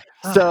premiere.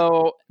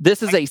 So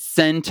this is a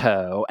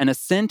cento, and a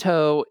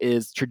cento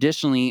is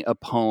traditionally a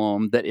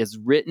poem that is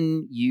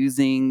written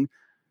using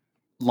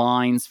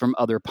lines from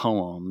other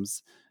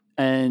poems.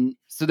 And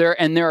so there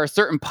are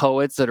certain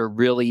poets that are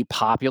really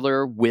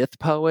popular with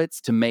poets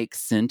to make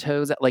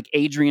centos, like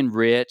Adrienne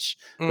Rich.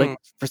 Like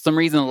for some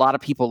reason, a lot of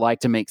people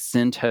like to make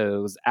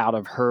centos out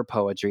of her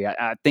poetry.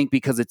 I think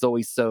because it's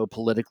always so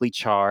politically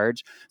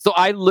charged. So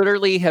I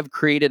literally have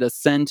created a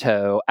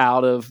cento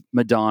out of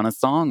Madonna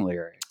song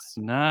lyrics.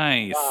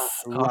 Nice.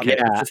 Okay.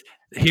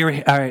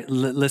 Here, all right,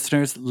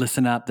 listeners,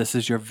 listen up. This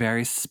is your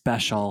very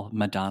special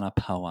Madonna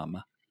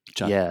poem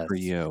just for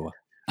you.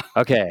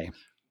 Okay.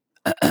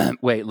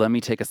 Wait, let me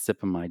take a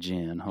sip of my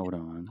gin. Hold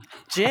on.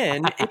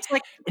 Gin? It's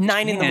like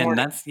 9 in the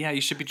morning.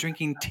 You should be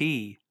drinking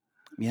tea.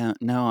 Yeah,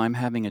 no, I'm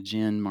having a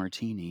gin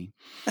martini.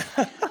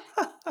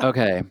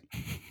 Okay.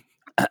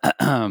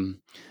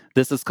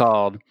 This is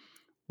called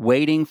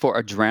Waiting for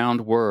a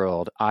Drowned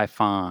World I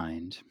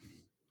Find.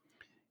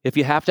 If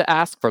you have to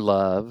ask for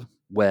love,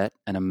 wet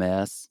and a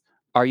mess,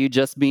 are you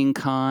just being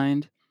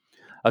kind?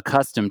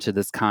 Accustomed to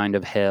this kind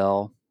of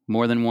hell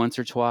more than once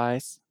or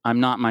twice? I'm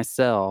not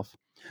myself.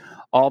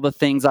 All the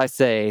things I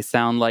say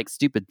sound like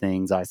stupid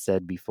things I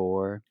said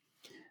before.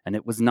 And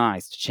it was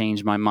nice to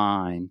change my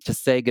mind, to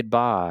say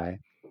goodbye.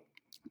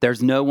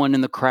 There's no one in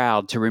the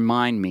crowd to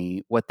remind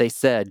me what they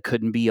said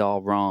couldn't be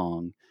all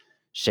wrong.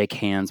 Shake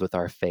hands with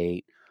our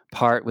fate.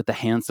 Part with the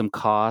handsome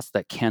cost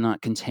that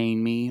cannot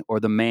contain me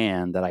or the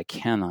man that I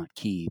cannot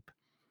keep.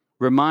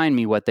 Remind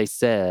me what they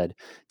said.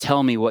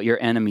 Tell me what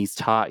your enemies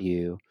taught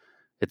you.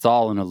 It's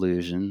all an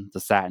illusion.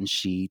 The satin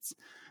sheets,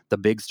 the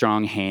big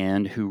strong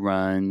hand who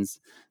runs,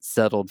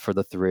 settled for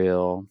the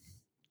thrill.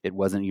 It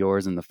wasn't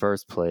yours in the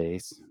first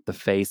place. The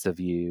face of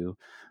you,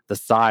 the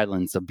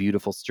silence, a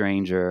beautiful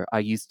stranger I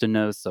used to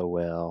know so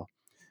well.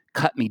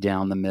 Cut me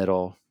down the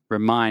middle.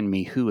 Remind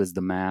me who is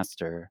the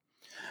master.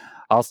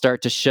 I'll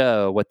start to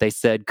show what they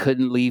said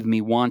couldn't leave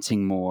me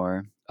wanting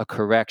more. A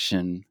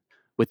correction,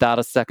 without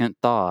a second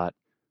thought.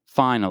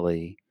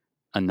 Finally,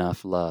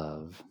 enough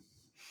love.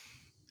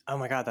 Oh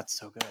my God, that's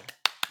so good.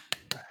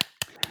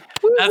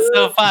 That's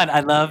so fun.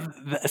 I love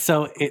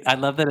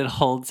that it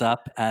holds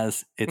up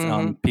as its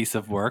own piece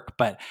of work,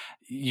 but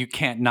you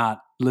can't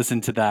not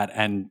listen to that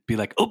and be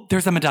like, "Oh,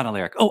 there's a Madonna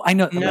lyric." Oh, I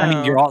know. No. I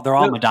mean, they're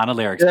all Madonna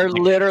lyrics. They're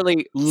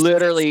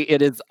literally,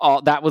 it is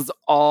all. That was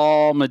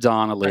all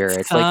Madonna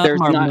lyrics. Some like,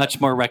 there's are much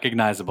more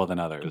recognizable than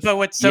others. But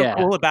what's so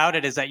cool about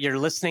it is that you're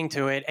listening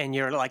to it and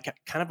you're like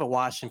kind of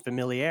awash in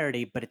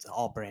familiarity, but it's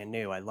all brand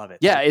new. I love it.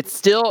 Yeah, it's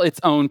still its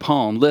own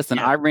poem. Listen,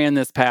 I ran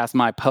this past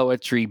my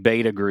poetry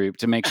beta group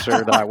to make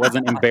sure that I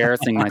wasn't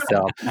embarrassing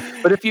myself.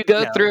 But if you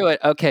go through it,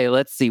 okay,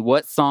 let's see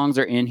what songs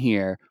are in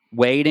here.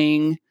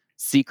 Waiting,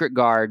 Secret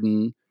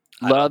Garden,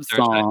 Love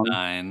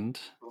Song,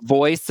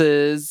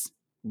 Voices,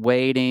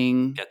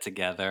 Waiting, Get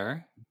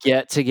Together,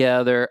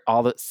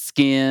 All the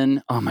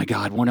Skin. Oh my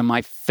God, one of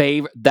my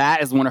favorite.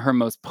 That is one of her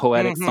most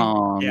poetic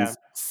songs. Yeah.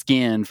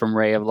 Skin from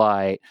Ray of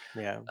Light.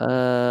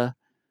 Yeah.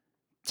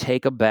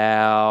 Take a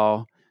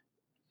Bow.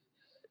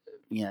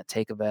 Yeah,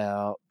 Take a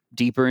Bow.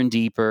 Deeper and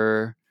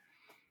Deeper.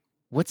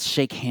 What's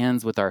Shake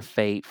Hands with Our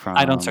Fate from?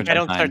 I Don't Search,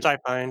 I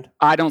Find.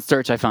 I Don't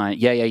Search, I Find.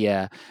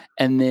 Yeah.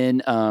 And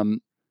then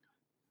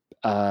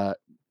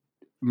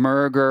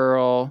Mer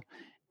Girl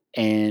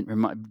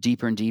and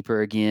Deeper and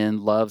Deeper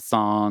again, Love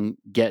Song,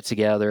 Get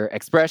Together,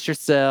 Express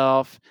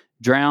Yourself,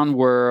 Drowned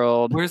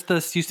World. Where's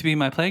This Used to Be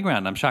My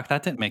Playground? I'm shocked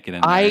that didn't make it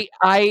in there.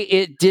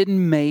 It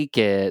didn't make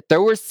it.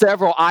 There were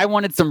several. I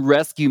wanted some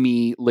Rescue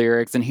Me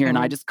lyrics in here, and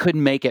I just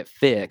couldn't make it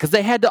fit because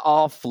they had to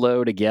all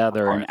flow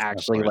together and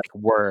actually like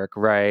work,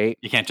 right?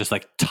 You can't just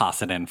like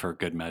toss it in for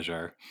good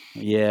measure.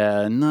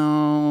 Yeah,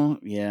 no,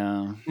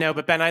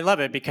 but Ben, I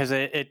love it because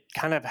it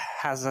kind of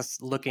has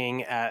us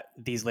looking at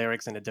these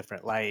lyrics in a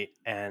different light,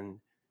 and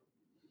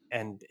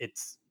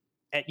it's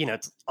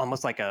it's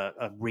almost like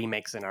a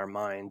remix in our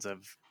minds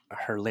of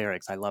her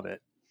lyrics. I love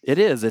it. It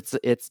is.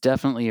 It's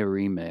definitely a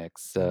remix.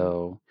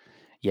 So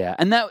yeah.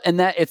 And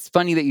that it's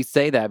funny that you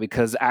say that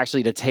because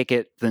actually to take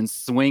it then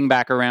swing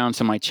back around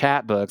to my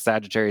chat book,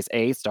 Sagittarius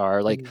A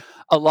Star, like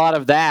a lot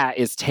of that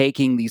is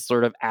taking these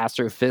sort of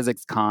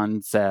astrophysics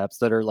concepts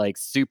that are like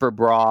super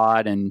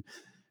broad and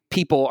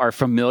people are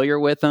familiar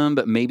with them,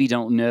 but maybe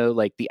don't know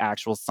like the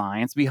actual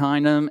science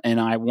behind them. And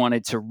I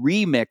wanted to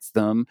remix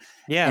them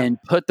and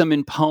put them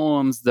in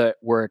poems that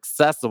were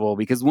accessible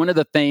because one of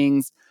the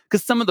things,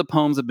 because some of the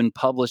poems have been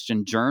published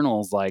in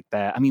journals like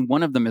that. I mean,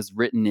 one of them is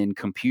written in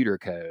computer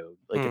code.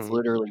 Like it's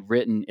literally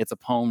written, it's a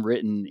poem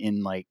written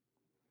in like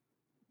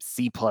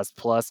C++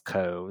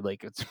 code.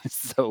 Like it's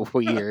so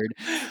weird.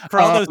 For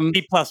all those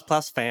C++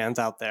 fans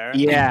out there.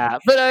 Yeah,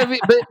 but I mean,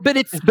 but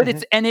it's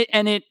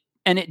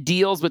and it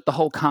deals with the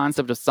whole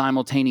concept of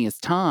simultaneous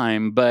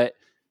time, but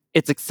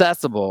it's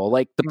accessible.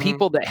 Like the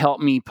people that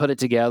helped me put it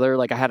together,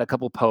 like I had a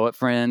couple poet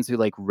friends who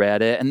like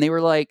read it, and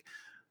they're like,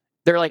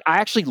 I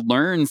actually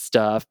learned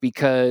stuff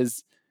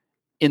because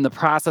in the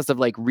process of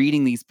like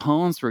reading these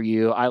poems for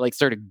you, I like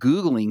started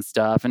Googling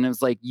stuff, and it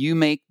was like, you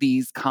make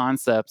these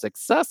concepts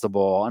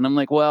accessible. And I'm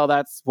like, well,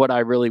 that's what I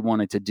really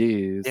wanted to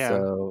do. Yeah.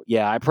 So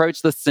yeah, I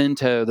approached the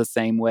Cento the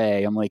same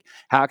way. I'm like,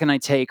 how can I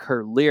take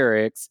her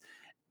lyrics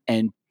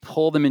and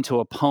pull them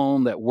into a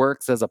poem that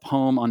works as a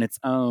poem on its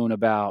own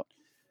about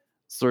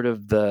sort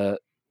of the,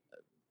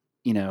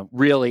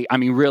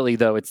 really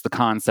though, it's the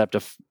concept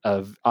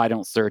of I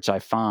don't search, I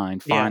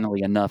find,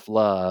 finally enough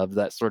love,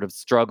 that sort of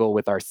struggle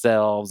with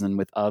ourselves and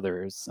with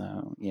others.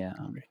 So yeah.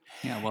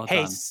 Well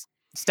hey, done.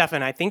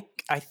 Stefan, I think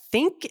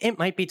it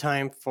might be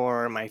time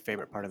for my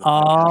favorite part of the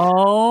podcast.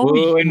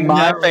 Oh,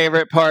 my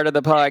favorite part of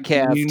the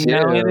podcast. You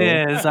know it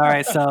is. All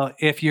right. So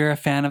if you're a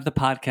fan of the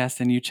podcast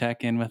and you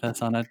check in with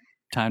us on a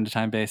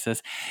time-to-time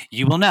basis,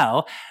 you will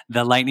know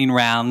the lightning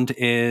round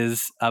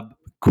is a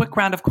quick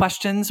round of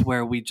questions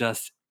where we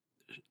just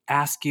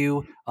ask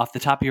you off the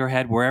top of your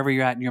head, wherever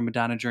you're at in your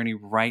Madonna journey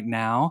right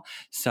now.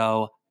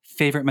 So,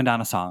 favorite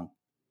Madonna song?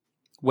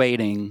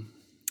 Waiting.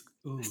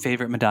 Ooh.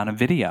 Favorite Madonna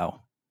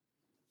video?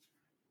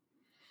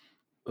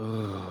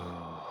 Ooh.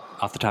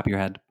 Off the top of your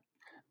head.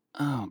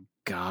 Oh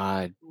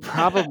God,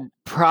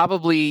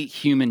 probably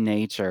Human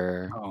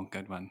Nature. Oh,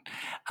 good one.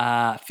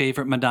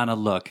 Favorite Madonna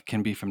look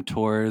can be from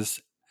tours,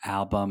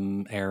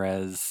 album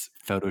eras,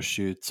 photo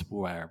shoots,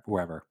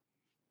 wherever.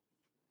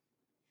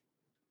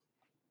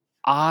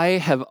 I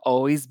have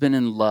always been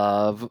in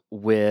love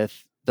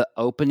with the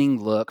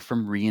opening look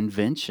from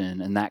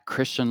Reinvention and that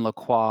Christian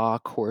Lacroix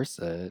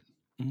corset.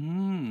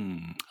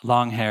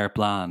 Long hair,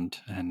 blonde,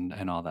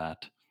 and all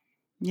that.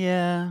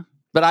 Yeah.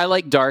 But I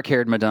like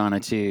dark-haired Madonna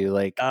too.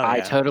 Like I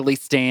totally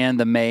stand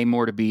the May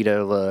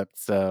Morbido look.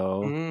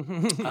 So,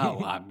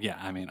 yeah,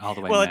 I mean, all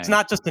the way. Well, May. It's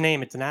not just a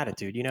name; it's an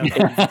attitude. You know,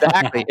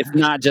 exactly. It's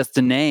not just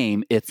a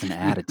name; it's an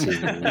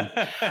attitude.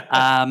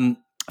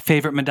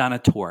 Favorite Madonna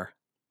tour?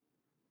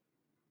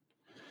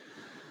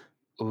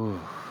 Ooh.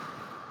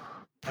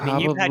 I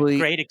mean, you've had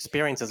great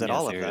experiences at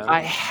all of them.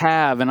 I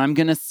have, and I'm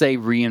going to say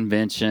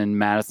Reinvention,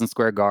 Madison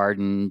Square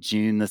Garden,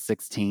 June the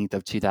 16th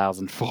of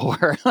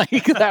 2004.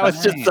 Like that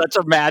was just such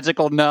a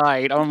magical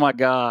night. Oh my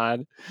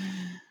God.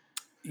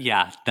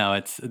 Yeah, no,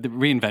 the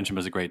Reinvention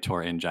was a great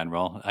tour in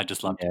general. I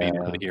just loved being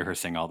able to hear her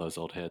sing all those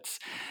old hits.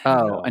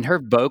 Oh, and her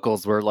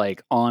vocals were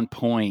like on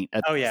point.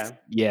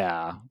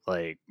 Yeah,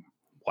 like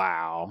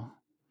wow.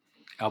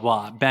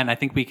 Well, Ben, I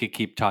think we could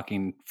keep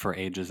talking for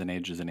ages and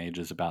ages and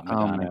ages about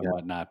Madonna and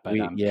whatnot, but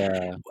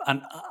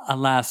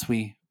alas,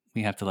 we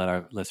have to let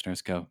our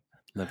listeners go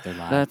live their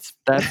lives.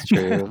 That's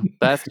true.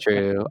 That's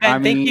true.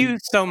 Ben, thank you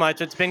so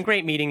much. It's been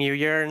great meeting you.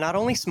 You're not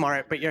only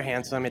smart, but you're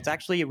handsome. It's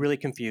actually really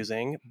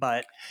confusing,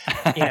 but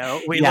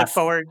we look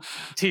forward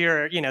to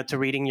your, to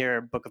reading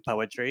your book of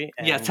poetry.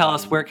 And, tell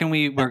us where can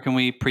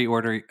we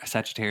pre-order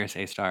Sagittarius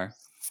A*STAR?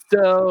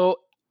 So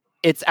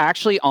it's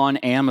actually on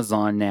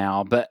Amazon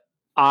now, but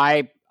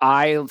I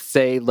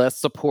say let's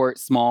support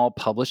small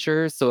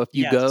publishers. So if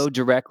you go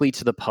directly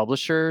to the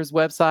publisher's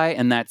website,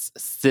 and that's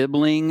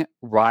Sibling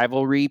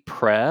Rivalry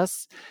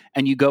Press,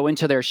 and you go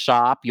into their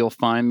shop, you'll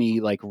find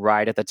me like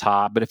right at the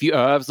top. But if you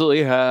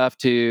absolutely have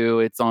to,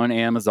 it's on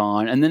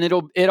Amazon, and then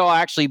it'll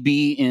actually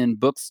be in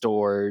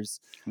bookstores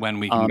when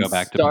we can go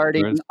back to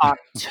starting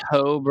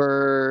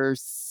October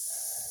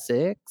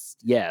 6th.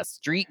 Yes,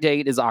 street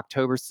date is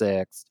October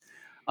 6th.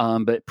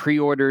 But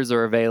pre-orders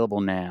are available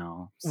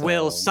now. So.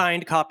 Will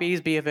signed copies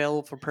be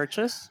available for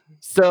purchase?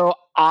 So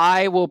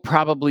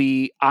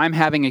I'm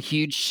having a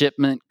huge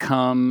shipment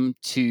come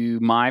to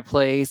my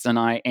place, and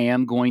I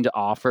am going to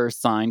offer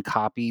signed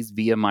copies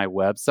via my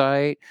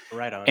website.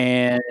 Right on.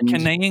 And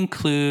can they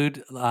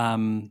include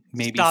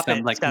maybe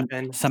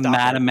some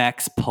Madame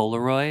X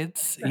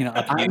Polaroids?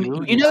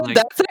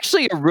 That's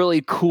actually a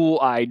really cool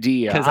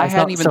idea. I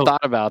hadn't even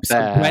thought about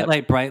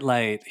that. Bright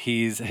Light.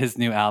 His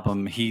new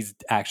album. He's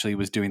actually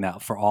was doing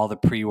that for all the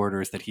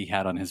pre-orders that he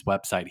had on his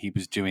website. He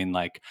was doing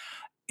like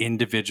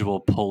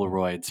individual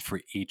Polaroids for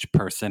each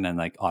person and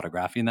like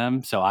autographing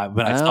them. So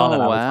when I saw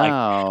that, I was like,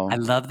 I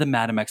love the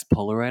Madame X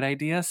Polaroid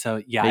idea.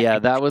 So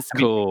that was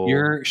cool.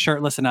 You're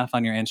shirtless enough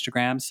on your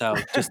Instagram, so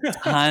just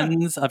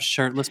tons of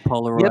shirtless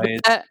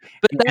Polaroids. But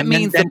that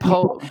means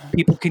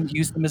people can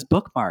use them as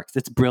bookmarks.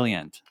 It's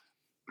brilliant.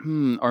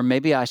 Or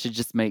maybe I should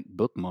just make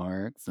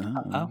bookmarks.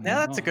 Yeah,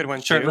 that's a good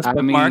one. Shirtless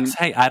bookmarks.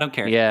 Hey, I don't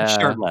care. Yeah,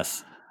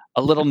 shirtless.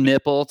 A little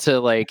nipple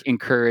to like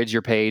encourage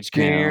your page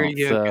count. There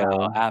you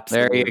go.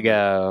 Absolutely. There you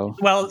go.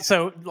 Well,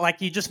 so like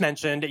you just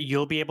mentioned,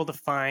 you'll be able to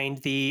find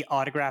the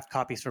autographed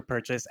copies for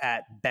purchase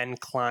at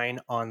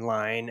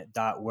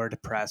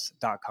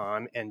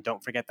benkleinonline.wordpress.com. And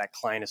don't forget that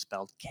Klein is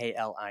spelled Kline.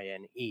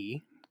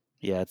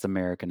 Yeah, it's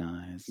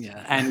Americanized.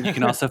 Yeah, and you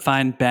can also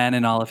find Ben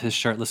and all of his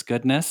shirtless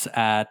goodness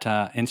at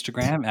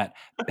Instagram at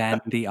Ben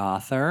the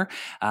Author.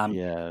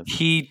 Yes.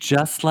 He,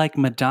 just like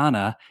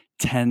Madonna,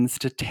 tends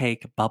to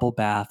take bubble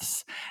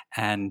baths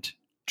and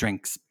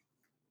drinks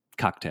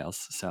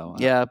cocktails. So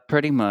yeah,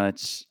 pretty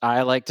much.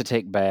 I like to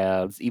take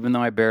baths, even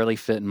though I barely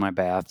fit in my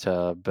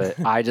bathtub.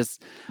 But I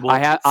just,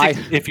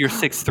 if you're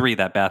 6'3",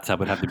 that bathtub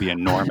would have to be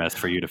enormous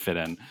for you to fit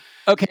in.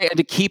 Okay, and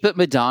to keep it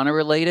Madonna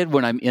related,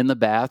 when I'm in the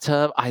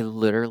bathtub, I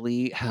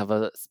literally have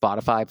a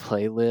Spotify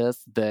playlist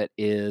that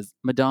is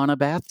Madonna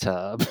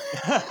bathtub.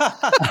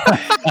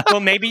 Well,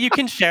 maybe you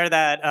can share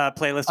that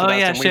playlist with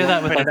us. Share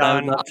that with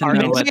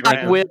us.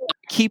 I will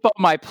keep all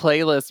my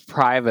playlists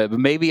private, but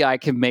maybe I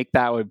can make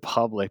that one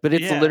public. But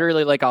it's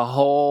literally like a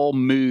whole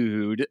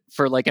mood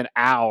for like an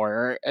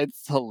hour.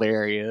 It's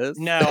hilarious.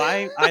 No,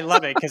 I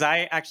love it because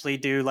I actually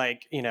do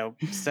like,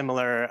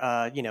 similar,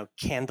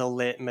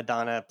 candlelit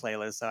Madonna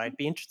playlists. So I'd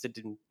be interested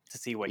to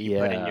see what you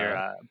put in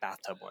your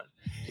bathtub one.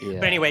 Yeah.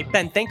 But anyway,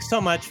 Ben, thanks so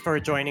much for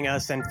joining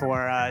us and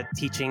for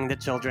teaching the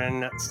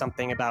children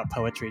something about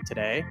poetry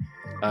today.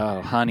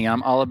 Oh, honey,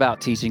 I'm all about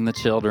teaching the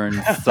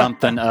children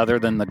something other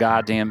than the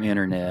goddamn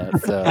internet.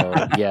 So,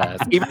 yes.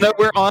 Even though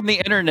we're on the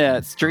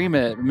internet, stream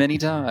it many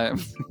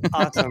times.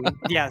 Awesome.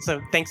 Yeah,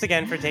 so thanks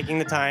again for taking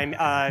the time.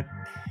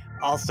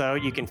 Also,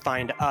 you can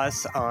find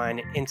us on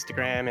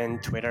Instagram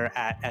and Twitter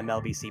at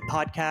MLBC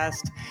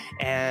Podcast,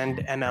 and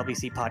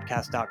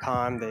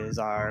MLBCpodcast.com is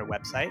our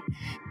website.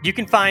 You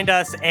can find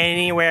us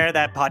anywhere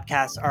that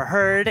podcasts are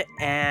heard,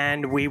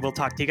 and we will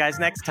talk to you guys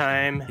next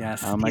time.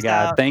 Yes. Oh my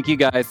God. Thank you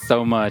guys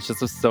so much. This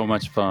was so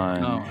much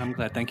fun. Oh, I'm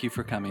glad. Thank you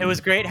for coming. It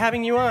was great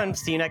having you on.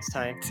 See you next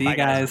time. See you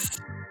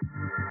guys.